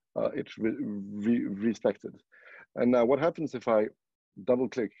it respected. And now what happens if I double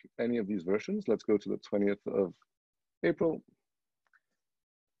click any of these versions? Let's go to the 20th of April.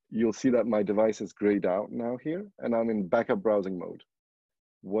 You'll see that my device is grayed out now here, and I'm in backup browsing mode.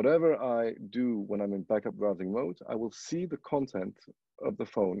 Whatever I do when I'm in backup browsing mode, I will see the content of the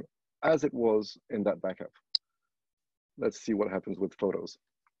phone as it was in that backup. Let's see what happens with photos.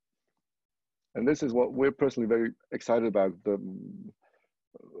 And this is what we're personally very excited about,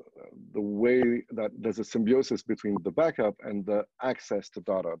 the way that there's a symbiosis between the backup and the access to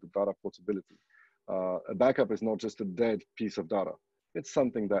data, the data portability. A backup is not just a dead piece of data. It's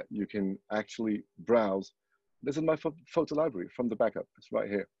something that you can actually browse. This is my photo library from the backup. It's right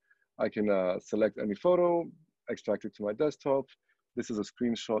here. I can select any photo, extract it to my desktop. This is a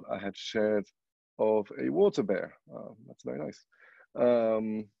screenshot I had shared of a water bear. That's very nice.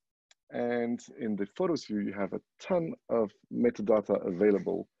 And in the photos view, you have a ton of metadata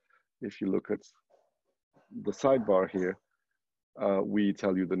available. If you look at the sidebar here, we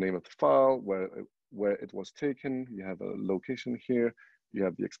tell you the name of the file, where it was taken. You have a location here. You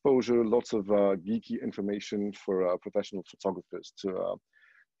have the exposure, lots of geeky information for professional photographers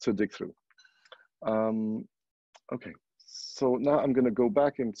to dig through. Okay, so now I'm going to go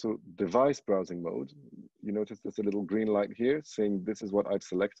back into device browsing mode. You notice there's a little green light here saying this is what I've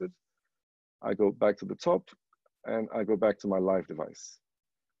selected. I go back to the top and I go back to my live device.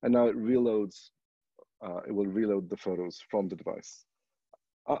 And now it reloads, it will reload the photos from the device.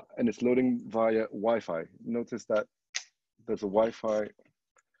 And it's loading via Wi-Fi. Notice that there's a Wi-Fi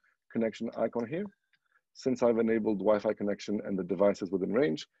connection icon here. Since I've enabled Wi-Fi connection and the device is within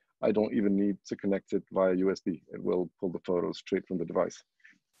range, I don't even need to connect it via USB. It will pull the photos straight from the device.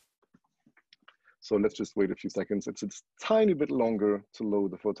 So let's just wait a few seconds. It's a tiny bit longer to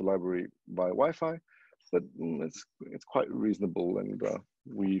load the photo library by Wi-Fi, but it's quite reasonable, and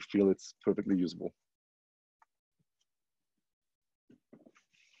we feel it's perfectly usable.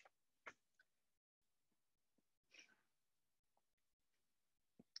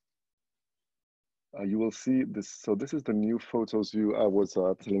 You will see this. So this is the new photos view I was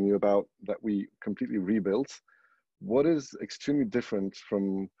telling you about that we completely rebuilt. What is extremely different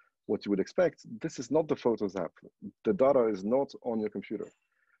from what you would expect, this is not the Photos app. The data is not on your computer.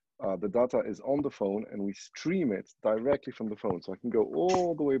 The data is on the phone, and we stream it directly from the phone. So I can go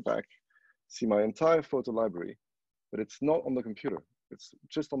all the way back, see my entire photo library, but it's not on the computer. It's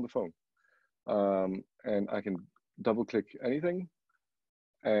just on the phone. And I can double click anything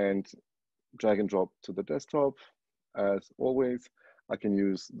and drag and drop to the desktop. As always, I can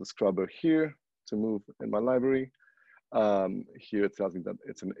use the scrubber here to move in my library. Here it tells me that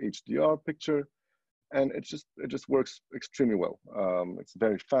it's an HDR picture, and it just works extremely well. It's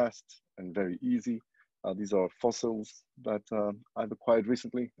very fast and very easy. These are fossils that I've acquired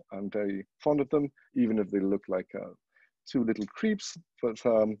recently. I'm very fond of them, even if they look like two little creeps, but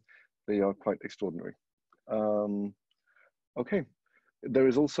they are quite extraordinary. Okay, there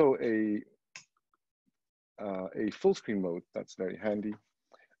is also a full screen mode that's very handy.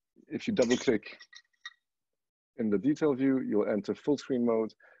 If you double click in the detail view, you'll enter full screen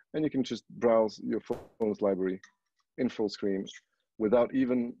mode, and you can just browse your phone's library in full screen without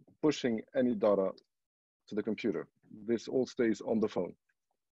even pushing any data to the computer. This all stays on the phone.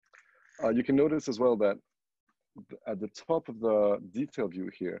 You can notice as well that at the top of the detail view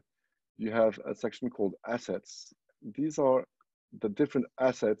here, you have a section called assets. These are the different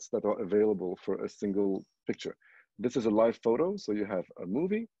assets that are available for a single picture. This is a live photo, so you have a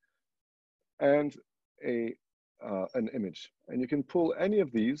movie and a an image. And you can pull any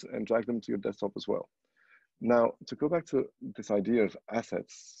of these and drag them to your desktop as well. Now, to go back to this idea of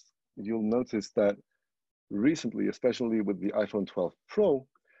assets, you'll notice that recently, especially with the iPhone 12 Pro,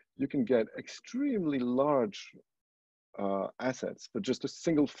 you can get extremely large assets for just a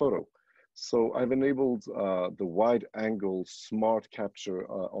single photo. So I've enabled the wide angle smart capture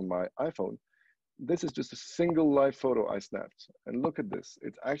on my iPhone. This is just a single live photo I snapped. And look at this.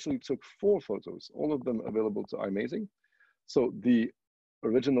 It actually took 4 photos, all of them available to iMazing. So the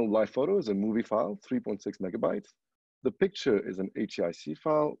original live photo is a movie file, 3.6 megabytes. The picture is an HEIC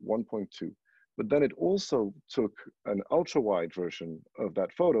file, 1.2. But then it also took an ultra-wide version of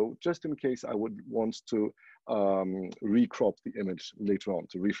that photo, just in case I would want to recrop the image later on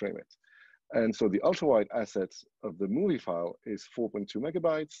to reframe it. And so the ultra-wide asset of the movie file is 4.2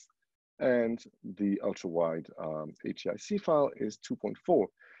 megabytes, and the ultra-wide HEIC file is 2.4.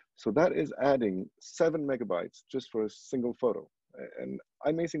 So that is adding 7 megabytes just for a single photo. And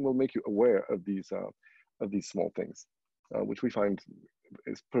iMazing will make you aware of these small things, which we find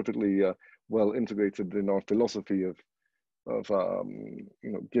is perfectly well integrated in our philosophy of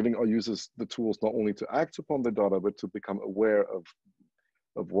giving our users the tools not only to act upon the data, but to become aware of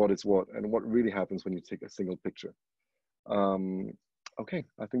what is what and what really happens when you take a single picture. Okay,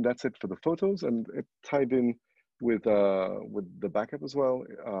 I think that's it for the photos, and it tied in with the backup as well.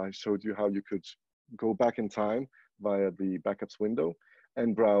 I showed you how you could go back in time via the backups window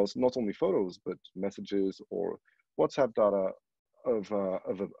and browse not only photos, but messages or WhatsApp data of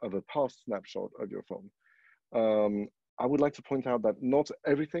a past snapshot of your phone. I would like to point out that not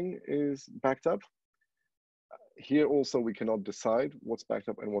everything is backed up. Here also, we cannot decide what's backed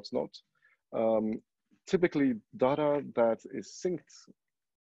up and what's not. Typically, data that is synced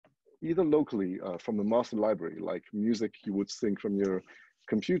either locally from the master library, like music you would sync from your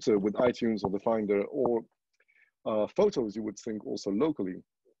computer with iTunes or the Finder, or photos you would sync also locally,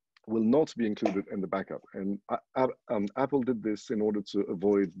 will not be included in the backup. And Apple did this in order to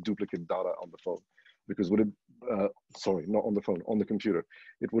avoid duplicate data on the phone, because sorry, not on the phone, on the computer.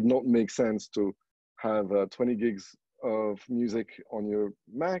 It would not make sense to have 20 gigs of music on your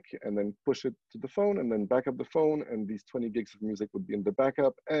Mac and then push it to the phone and then back up the phone, and these 20 gigs of music would be in the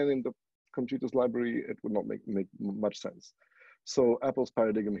backup, and in the computer's library, it would not make much sense. So Apple's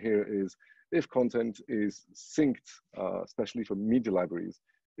paradigm here is, if content is synced, especially for media libraries,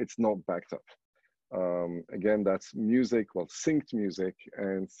 it's not backed up. Again, that's music, well, synced music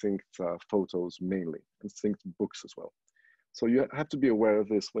and synced photos mainly, and synced books as well. So you have to be aware of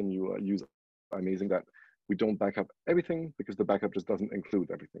this when you use iMazing, that we don't back up everything because the backup just doesn't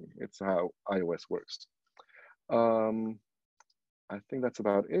include everything. It's how iOS works. I think that's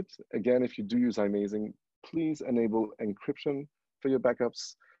about it. Again, if you do use iMazing, please enable encryption for your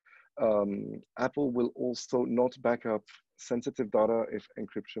backups. Apple will also not back up sensitive data if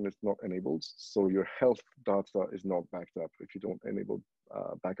encryption is not enabled. So your health data is not backed up if you don't enable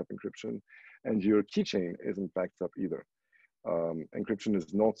backup encryption, and your keychain isn't backed up either. Encryption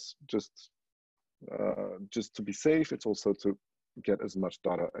is not just to be safe, it's also to get as much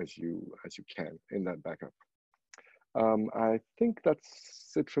data as you can in that backup. I think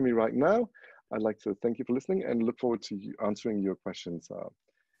that's it for me right now. I'd like to thank you for listening and look forward to answering your questions.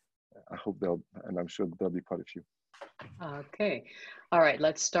 I hope and I'm sure there'll be quite a few. Okay. All right,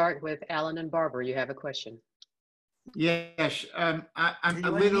 let's start with Alan and Barbara. You have a question. Yes, I'm Did you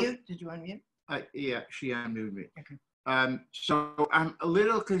a little. unmute? Did you unmute? Yeah, she unmuted me. Okay. So I'm a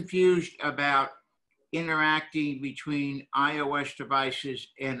little confused about interacting between iOS devices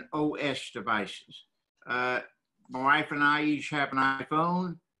and OS devices. My wife and I each have an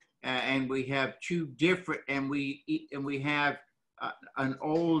iPhone, and we have two different, and we have an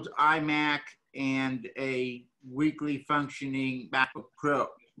old iMac and a weekly functioning MacBook Pro,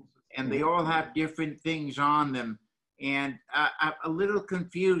 and they all have different things on them. And I'm a little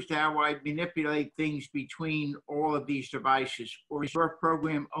confused how I manipulate things between all of these devices. Or does your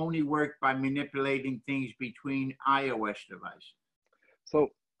program only work by manipulating things between iOS devices? So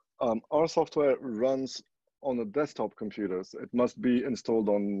our software runs on a desktop computers. It must be installed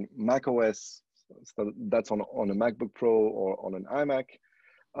on macOS. So that's on a MacBook Pro or on an iMac.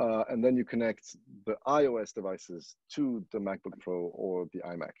 And then you connect the iOS devices to the MacBook Pro or the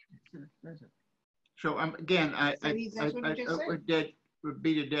iMac. So again, I would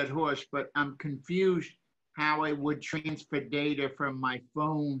beat a dead horse, but I'm confused how I would transfer data from my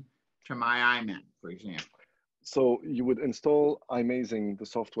phone to my iMac, for example. So you would install iMazing, the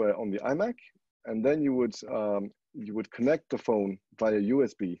software, on the iMac, and then you would connect the phone via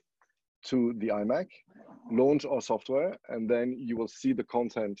USB to the iMac, launch our software, and then you will see the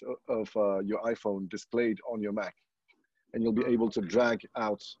content of your iPhone displayed on your Mac. And you'll be able to drag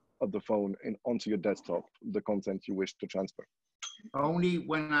out of the phone and onto your desktop the content you wish to transfer. Only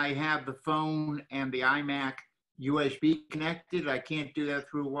when I have the phone and the iMac USB connected, I can't do that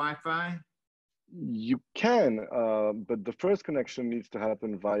through Wi-Fi? You can, but the first connection needs to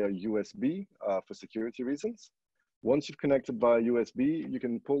happen via USB for security reasons. Once you've connected via USB, you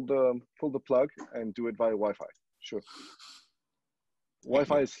can pull the plug and do it via Wi-Fi. Sure.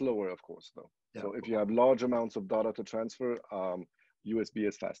 Wi-Fi is slower, of course, though. Yeah. So if you have large amounts of data to transfer, USB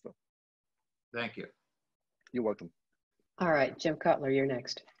is faster. Thank you. You're welcome. All right, Jim Cutler, you're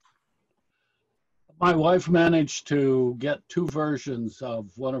next. My wife managed to get 2 versions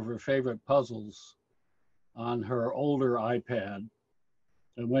of one of her favorite puzzles on her older iPad.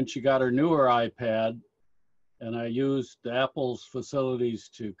 And when she got her newer iPad, and I used Apple's facilities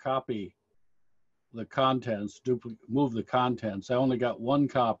to copy the contents, move the contents, I only got 1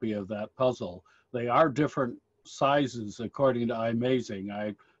 copy of that puzzle. They are different sizes according to iMazing.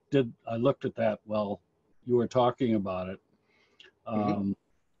 I looked at that while you were talking about it.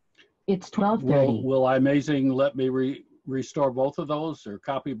 It's 12:30. Will iMazing let me restore both of those or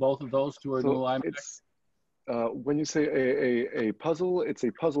copy both of those to her new iMac? When you say a puzzle, it's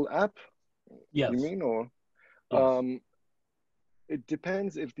a puzzle app? Yes. You mean, or? Yes. It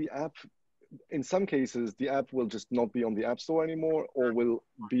depends if the app, in some cases, the app will just not be on the App Store anymore, or will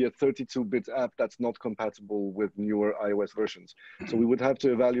be a 32-bit app that's not compatible with newer iOS versions. So we would have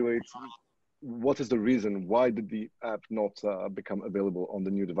to evaluate what is the reason, why did the app not become available on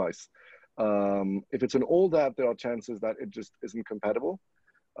the new device. If it's an old app, there are chances that it just isn't compatible,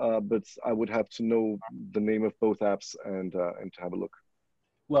 but I would have to know the name of both apps and to have a look.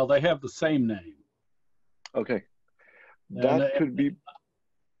 Well, they have the same name. Okay. That could be,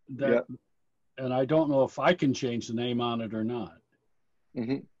 yeah. And I don't know if I can change the name on it or not.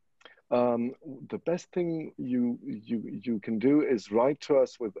 The best thing you can do is write to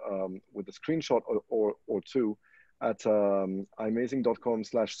us with a screenshot or 2 at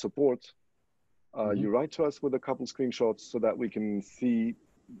imazing.com/support. You write to us with a couple screenshots so that we can see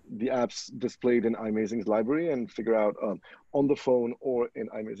the apps displayed in iMazing's library and figure out on the phone or in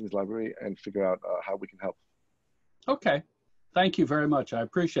iMazing's library and figure out how we can help. Okay, thank you very much. I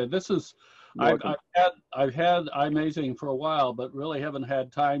appreciate it. This is I've had iMazing for a while, but really haven't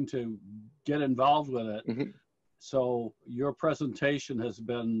had time to get involved with it. So your presentation has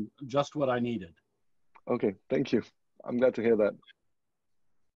been just what I needed. Okay, thank you. I'm glad to hear that.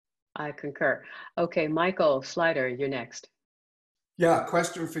 I concur. Okay, Michael Slider, you're next. Yeah,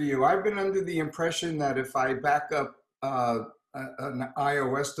 question for you. I've been under the impression that if I back up an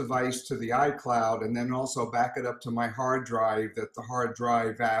iOS device to the iCloud and then also back it up to my hard drive, that the hard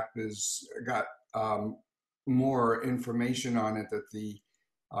drive app has got more information on it that the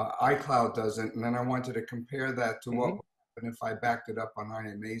iCloud doesn't. And then I wanted to compare that to what would happen if I backed it up on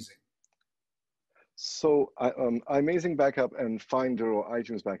iMazing. So iMazing backup and Finder or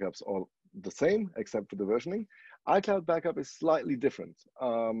iTunes backups are the same, except for the versioning. iCloud backup is slightly different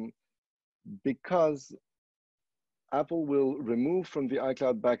because Apple will remove from the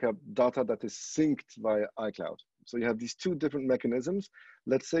iCloud backup data that is synced via iCloud. So you have these 2 different mechanisms.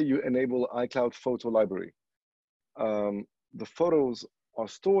 Let's say you enable iCloud photo library. The photos are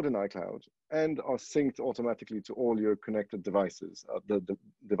stored in iCloud and are synced automatically to all your connected devices, the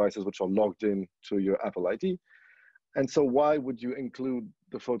devices which are logged in to your Apple ID. And so why would you include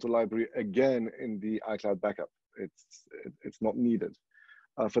the photo library again in the iCloud backup? It's not needed.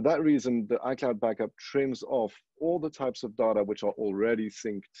 For that reason, the iCloud backup trims off all the types of data which are already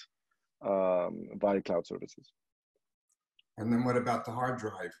synced via cloud services. And then what about the hard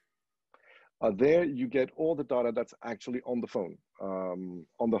drive? There you get all the data that's actually on the phone.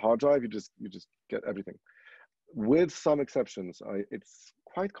 On the hard drive, you just get everything. With some exceptions, it's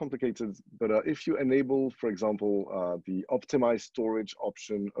quite complicated, but if you enable, for example, the optimized storage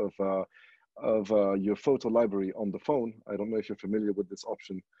option of your photo library on the phone, I don't know if you're familiar with this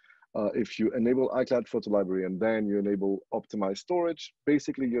option. If you enable iCloud photo library and then you enable optimized storage,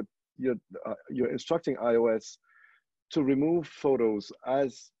 basically you're instructing iOS to remove photos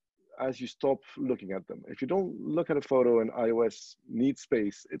as you stop looking at them. If you don't look at a photo and iOS needs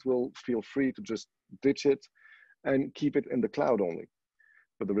space, it will feel free to just ditch it and keep it in the cloud only.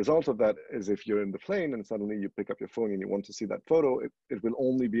 But the result of that is if you're in the plane and suddenly you pick up your phone and you want to see that photo, it will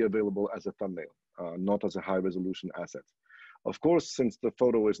only be available as a thumbnail, not as a high resolution asset. Of course, since the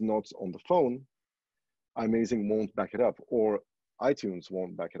photo is not on the phone, iMazing won't back it up, or iTunes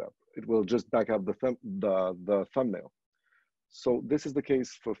won't back it up. It will just back up the thumbnail. So this is the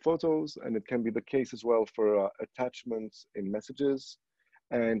case for photos, and it can be the case as well for attachments in messages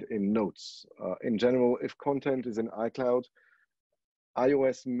and in notes. In general, if content is in iCloud,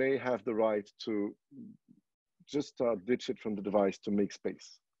 iOS may have the right to just ditch it from the device to make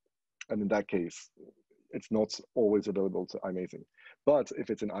space. And in that case, it's not always available to iMazing. But if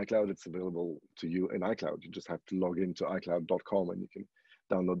it's in iCloud, it's available to you in iCloud. You just have to log into iCloud.com and you can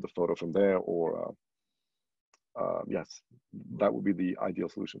download the photo from there, or yes, that would be the ideal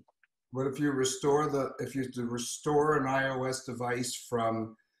solution. What if you restore restore an iOS device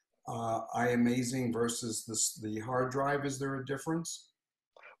from iMazing versus the hard drive? Is there a difference?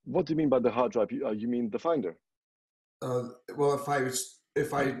 What do you mean by the hard drive? You mean the Finder? Well,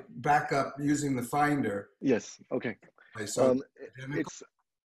 if I back up using the Finder. Yes. Okay. So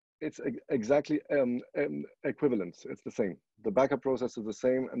it's exactly equivalent. It's the same. The backup process is the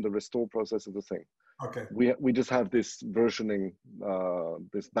same, and the restore process is the same. Okay. We just have this versioning,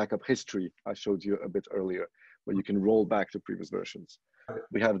 this backup history I showed you a bit earlier, where you can roll back to previous versions.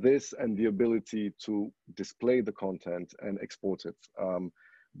 We have this and the ability to display the content and export it.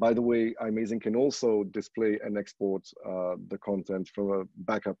 By the way, iMazing can also display and export the content from a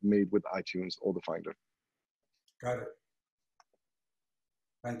backup made with iTunes or the Finder. Got it.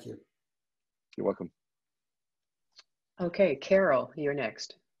 Thank you. You're welcome. Okay, Carol, you're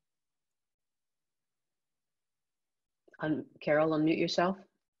next. Carol, unmute yourself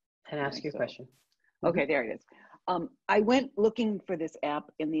and ask your question. Okay, there it is. I went looking for this app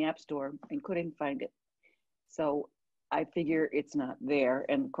in the App Store and couldn't find it. So I figure it's not there.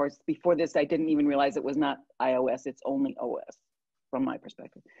 And of course, before this, I didn't even realize it was not iOS, it's only OS from my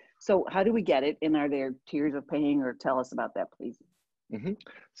perspective. So how do we get it? And are there tiers of paying, or tell us about that, please? Mm-hmm.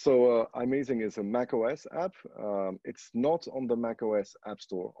 So iMazing is a macOS app. It's not on the macOS App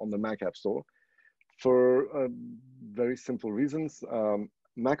Store, on the Mac App Store, for very simple reasons.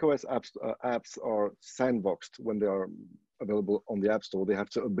 macOS apps are sandboxed when they are available on the App Store. They have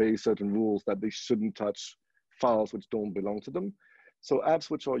to obey certain rules that they shouldn't touch files which don't belong to them. So apps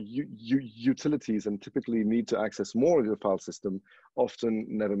which are utilities and typically need to access more of your file system often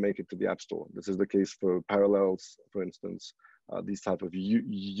never make it to the App Store. This is the case for Parallels, for instance, these type of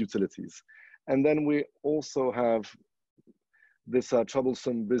utilities. And then we also have this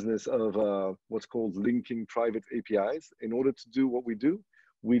troublesome business of what's called linking private APIs. In order to do what we do,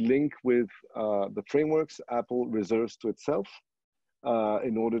 we link with the frameworks Apple reserves to itself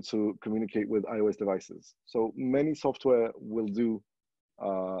in order to communicate with iOS devices. So many software will do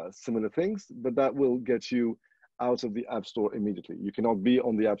similar things, but that will get you out of the App Store immediately. You cannot be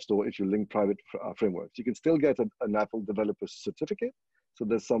on the App Store if you link private frameworks. You can still get an Apple developer certificate, so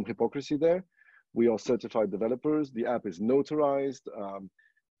there's some hypocrisy there. We are certified developers. The app is notarized.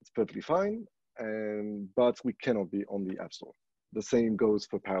 It's perfectly fine, but we cannot be on the App Store. The same goes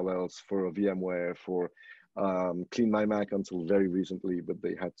for Parallels, for VMware, for Clean My Mac until very recently, but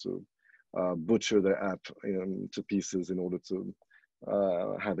they had to butcher their app to pieces in order to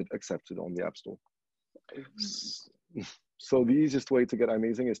have it accepted on the App Store. So the easiest way to get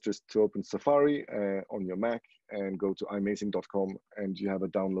iMazing is just to open Safari on your Mac and go to imazing.com, and you have a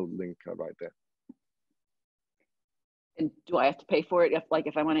download link right there. And do I have to pay for it?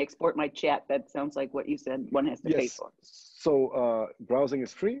 If I want to export my chat, that sounds like what you said, one has to pay for. So browsing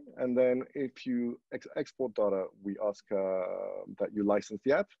is free. And then if you export data, we ask that you license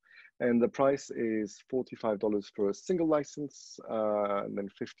the app. And the price is $45 for a single license, and then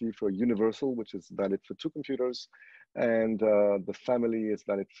 $50 for a universal, which is valid for 2 computers. And the family is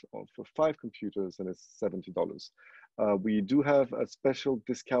valid for 5 computers, and it's $70. We do have a special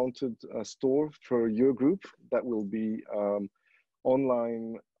discounted store for your group that will be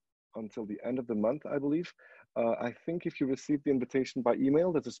online until the end of the month, I believe. I think if you receive the invitation by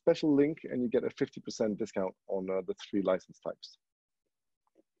email, there's a special link and you get a 50% discount on the 3 license types.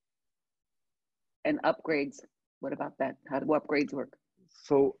 And upgrades, what about that? How do upgrades work?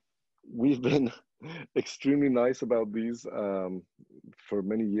 So we've been extremely nice about these for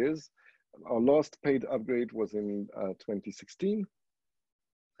many years. Our last paid upgrade was in 2016,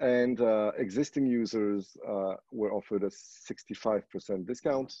 and existing users were offered a 65%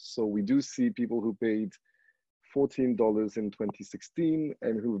 discount. So we do see people who paid $14 in 2016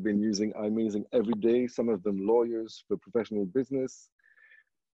 and who've been using iMazing every day, some of them lawyers for professional business,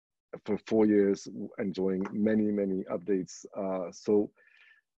 for 4 years, enjoying many, many updates. So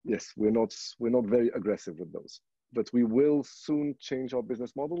yes, we're not very aggressive with those. But we will soon change our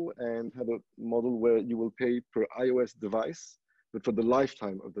business model and have a model where you will pay per iOS device, but for the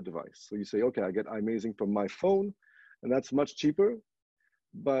lifetime of the device. So you say, okay, I get iMazing from my phone, and that's much cheaper.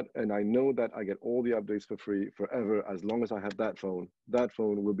 and I know that I get all the updates for free forever as long as I have that phone. That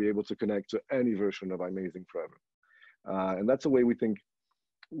phone will be able to connect to any version of iMazing forever. And that's a way we think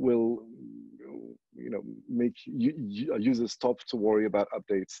will, make users stop to worry about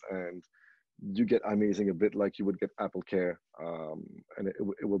updates, and you get iMazing a bit like you would get Apple Care, and it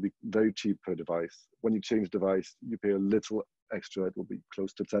will be very cheap per device. When you change device, you pay a little extra. It will be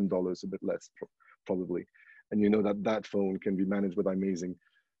close to $10, a bit less probably. And you know that that phone can be managed with iMazing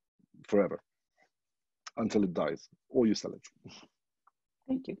forever until it dies or you sell it.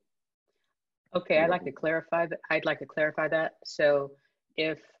 Thank you. Okay, I'd like to clarify that. So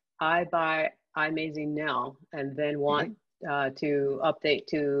if I buy iMazing now and then want to update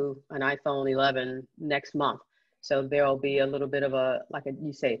to an iPhone 11 next month, so there'll be a little bit of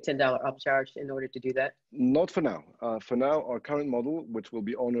you say, $10 upcharge in order to do that? Not for now. For now, our current model, which will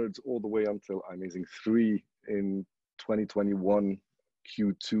be honored all the way until iMazing 3 in 2021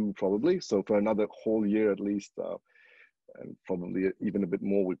 Q2 probably. So for another whole year at least, and probably even a bit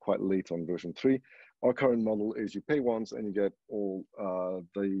more. We're quite late on version 3. Our current model is you pay once and you get all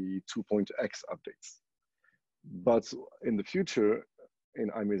the 2.x updates. But in the future,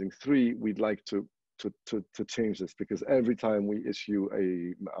 in iMazing 3, we'd like to change this, because every time we issue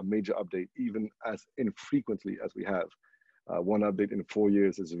a major update, even as infrequently as we have, one update in 4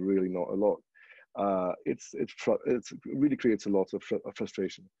 years is really not a lot. It really creates a lot of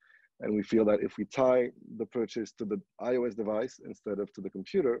frustration. And we feel that if we tie the purchase to the iOS device instead of to the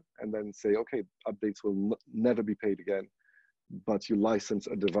computer, and then say, okay, updates will never be paid again, but you license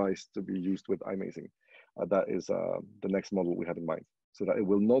a device to be used with iMazing. That is the next model we have in mind. So that it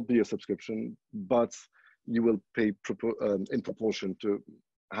will not be a subscription, but you will pay in proportion to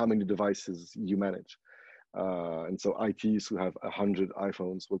how many devices you manage. And so ITs who have 100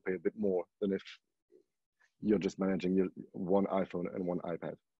 iPhones will pay a bit more than if you're just managing your one iPhone and one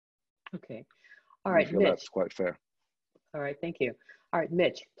iPad. Okay. All right, Mitch. That's quite fair. All right, thank you. All right,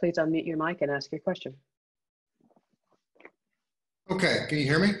 Mitch, please unmute your mic and ask your question. Okay, can you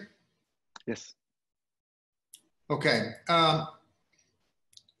hear me? Yes. Okay.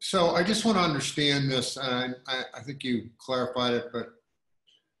 So I just want to understand this. I think you clarified it, but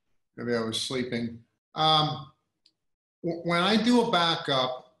maybe I was sleeping. When I do a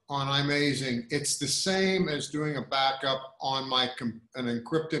backup on iMazing, it's the same as doing a backup on an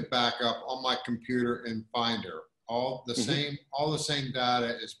encrypted backup on my computer in Finder. All the same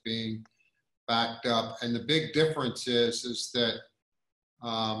data is being backed up, and the big difference is that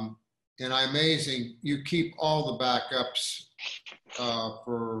in iMazing you keep all the backups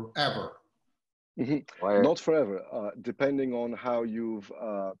forever. Not forever, depending on how you've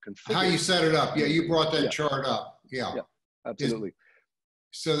configured. How you set it up. Yeah, you brought that chart up. Yeah, absolutely.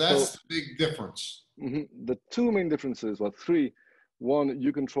 So that's the big difference. The two main differences, well, three. One,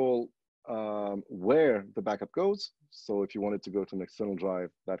 you control where the backup goes. So if you want it to go to an external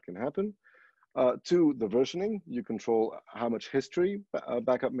drive, that can happen. Two, the versioning. You control how much history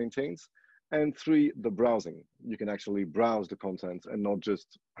backup maintains. And three, the browsing. You can actually browse the content and not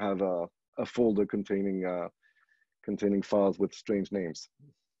just have a folder containing files with strange names.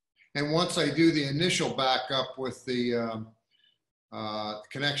 And once I do the initial backup with the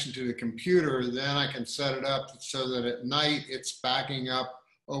connection to the computer, then I can set it up so that at night it's backing up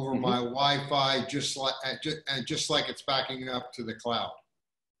over my Wi-Fi, just like it's backing up to the cloud.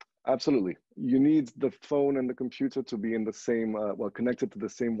 Absolutely. You need the phone and the computer to be in the same, connected to the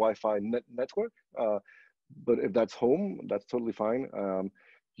same Wi-Fi network. But if that's home, that's totally fine.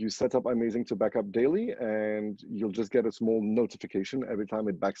 You set up iMazing to back up daily, and you'll just get a small notification every time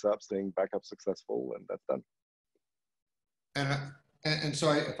it backs up saying backup successful, and that's done. And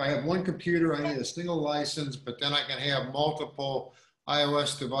so if I have one computer, I need a single license, but then I can have multiple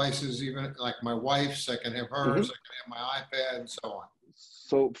iOS devices, even like my wife's. I can have hers, I can have my iPad, and so on.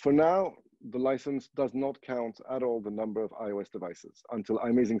 So for now, the license does not count at all the number of iOS devices. Until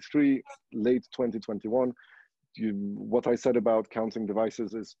iMazing 3, late 2021, what I said about counting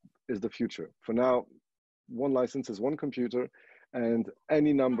devices is the future. For now, one license is one computer, and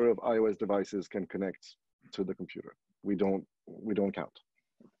any number of iOS devices can connect to the computer. We don't count.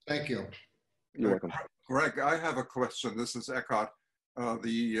 Thank you. You're welcome. Greg, I have a question. This is Eckhart. Our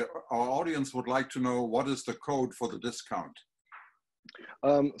audience would like to know, what is the code for the discount?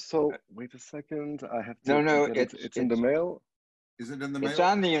 So wait a second. I have to. No, it's in the mail. Is it in the mail? It's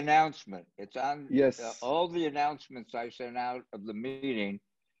on the announcement. It's on yes. All the announcements I sent out of the meeting.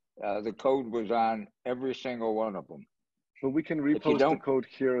 The code was on every single one of them. But we can repost the code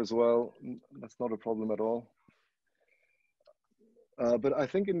here as well. That's not a problem at all. But I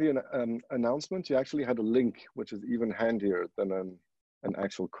think in the announcement, you actually had a link, which is even handier than an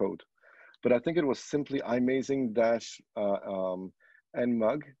actual code. But I think it was simply iMazing dash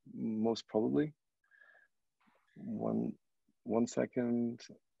NMUG, most probably. One second,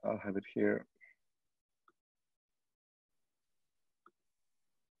 I'll have it here.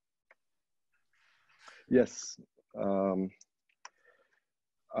 Yes, I'll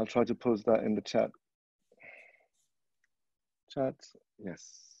try to post that in the chat.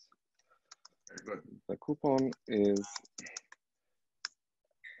 Yes. The coupon is,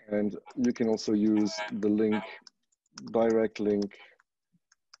 and you can also use the link, direct link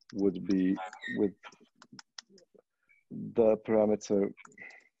would be with the parameter.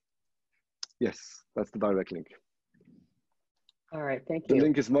 Yes, that's the direct link. All right, thank you. The you.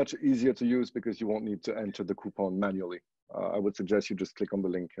 link is much easier to use because you won't need to enter the coupon manually. I would suggest you just click on the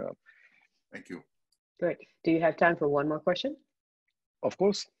link. Thank you. Great. Do you have time for one more question? Of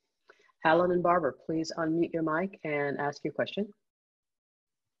course. Alan and Barbara, please unmute your mic and ask your question.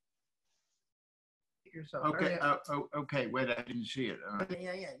 Okay. Okay. Wait, I didn't see it.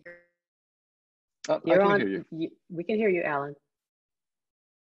 You're I on. can hear you. We can hear you, Alan.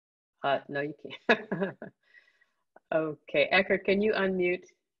 No, you can't. Okay, Eckert, can you unmute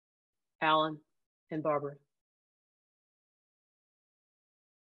Alan and Barbara?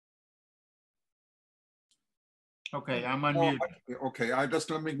 Okay, I'm unmuted. Okay, I just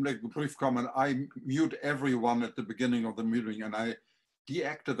let me make a brief comment. I mute everyone at the beginning of the meeting, and I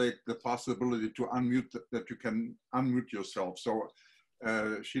deactivate the possibility to unmute that you can unmute yourself. So,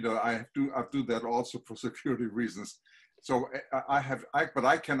 Sheila, I do that also for security reasons. So but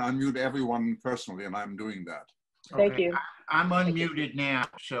I can unmute everyone personally, and I'm doing that. Thank Okay. you. I'm unmuted now,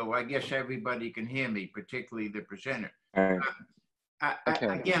 so I guess everybody can hear me, particularly the presenter.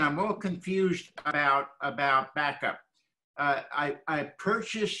 Again, I'm more confused about backup. I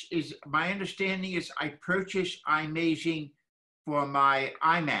purchased, my understanding is I purchased iMazing for my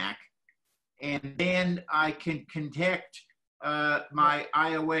iMac, and then I can connect my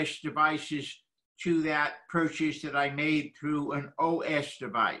iOS devices to that purchase that I made through an OS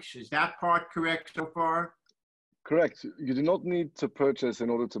device. Is that part correct so far? Correct. You do not need to purchase in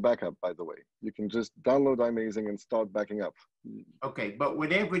order to back up, by the way. You can just download iMazing and start backing up. Okay, but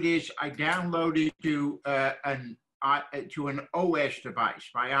whatever it is, I downloaded to an OS device,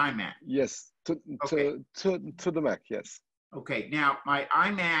 my iMac. Yes, to the Mac, yes. Okay, now my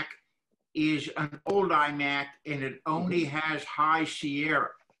iMac is an old iMac and it only has High Sierra.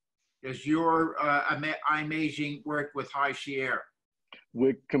 Does your iMazing work with High Sierra?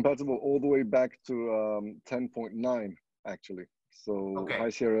 We're compatible all the way back to 10.9, actually. So okay. High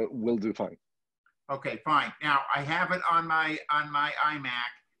Sierra will do fine. Okay, fine. Now I have it on my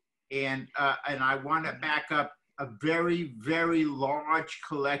iMac, and I want to back up a very, very large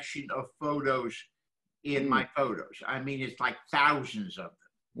collection of photos in my photos. I mean, it's like thousands of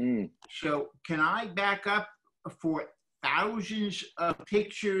them. So can I back up for thousands of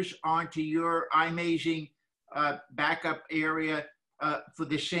pictures onto your iMazing backup area for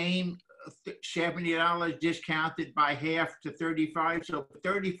the same $70 discounted by half to $35? So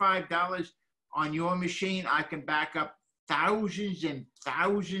 $35 on your machine, I can back up thousands and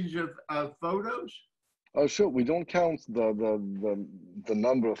thousands of photos? Oh, sure. We don't count the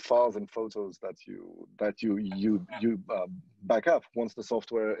number of files and photos that you back up. Once the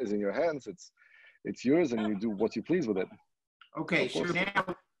software is in your hands, it's yours, and you do what you please with it. Okay, so now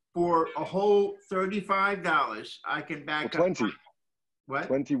for a whole $35, I can back up 20. What?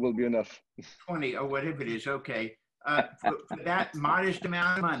 20 will be enough. 20 or whatever it is. Okay, for that modest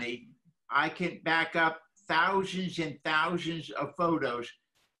amount of money, I can back up thousands and thousands of photos.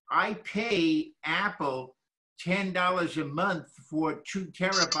 I pay Apple $10 a month for 2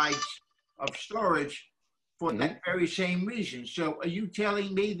 terabytes of storage for that very same reason. So are you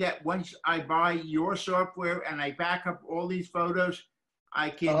telling me that once I buy your software and I back up all these photos, I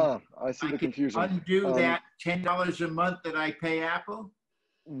can, I see the confusion. Undo that $10 a month that I pay Apple?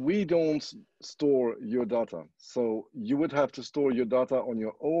 We don't store your data. So you would have to store your data on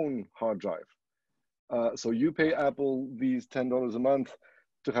your own hard drive. So you pay Apple these $10 a month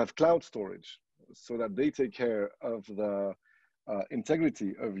to have cloud storage so that they take care of the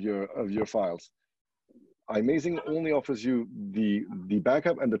integrity of your files. iMazing only offers you the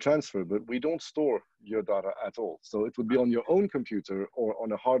backup and the transfer, but we don't store your data at all. So it would be on your own computer or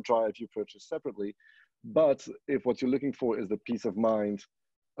on a hard drive you purchase separately. But if what you're looking for is the peace of mind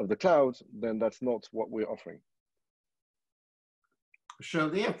of the cloud, then that's not what we're offering. So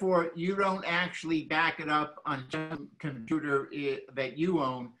therefore, you don't actually back it up on some computer that you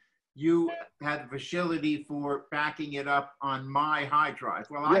own. You have the facility for backing it up on my hard drive.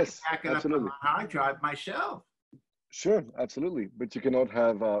 Well, yes, I can back it absolutely. up on my hard drive myself. Sure, absolutely. But you cannot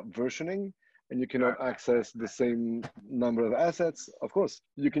have versioning, and you cannot access the same number of assets. Of course,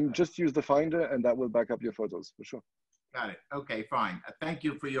 you can just use the Finder, and that will back up your photos for sure. Got it. Okay, fine. Thank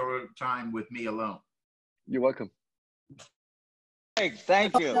you for your time with me alone. You're welcome.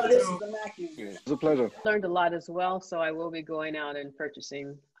 Thank you. It was a pleasure. Learned a lot as well, so I will be going out and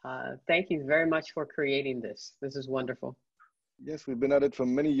purchasing. Thank you very much for creating this. This is wonderful. Yes, we've been at it for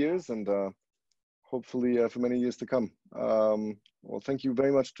many years, and hopefully for many years to come. Well, thank you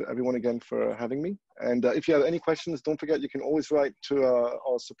very much to everyone again for having me. And if you have any questions, don't forget, you can always write to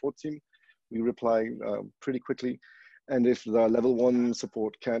our support team. We reply pretty quickly. And if the level 1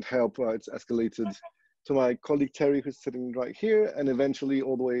 support can't help, it's escalated to my colleague Terry, who's sitting right here, and eventually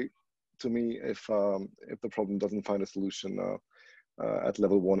all the way to me if the problem doesn't find a solution at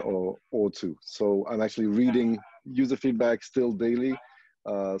level 1 or 2. So I'm actually reading user feedback still daily.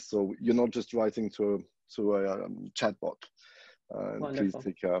 So you're not just writing to a chatbot. Please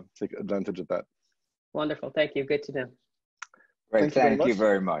take advantage of that. Wonderful. Thank you. Good to know. Great. Thank you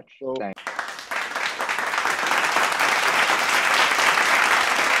very much. So, Thank you.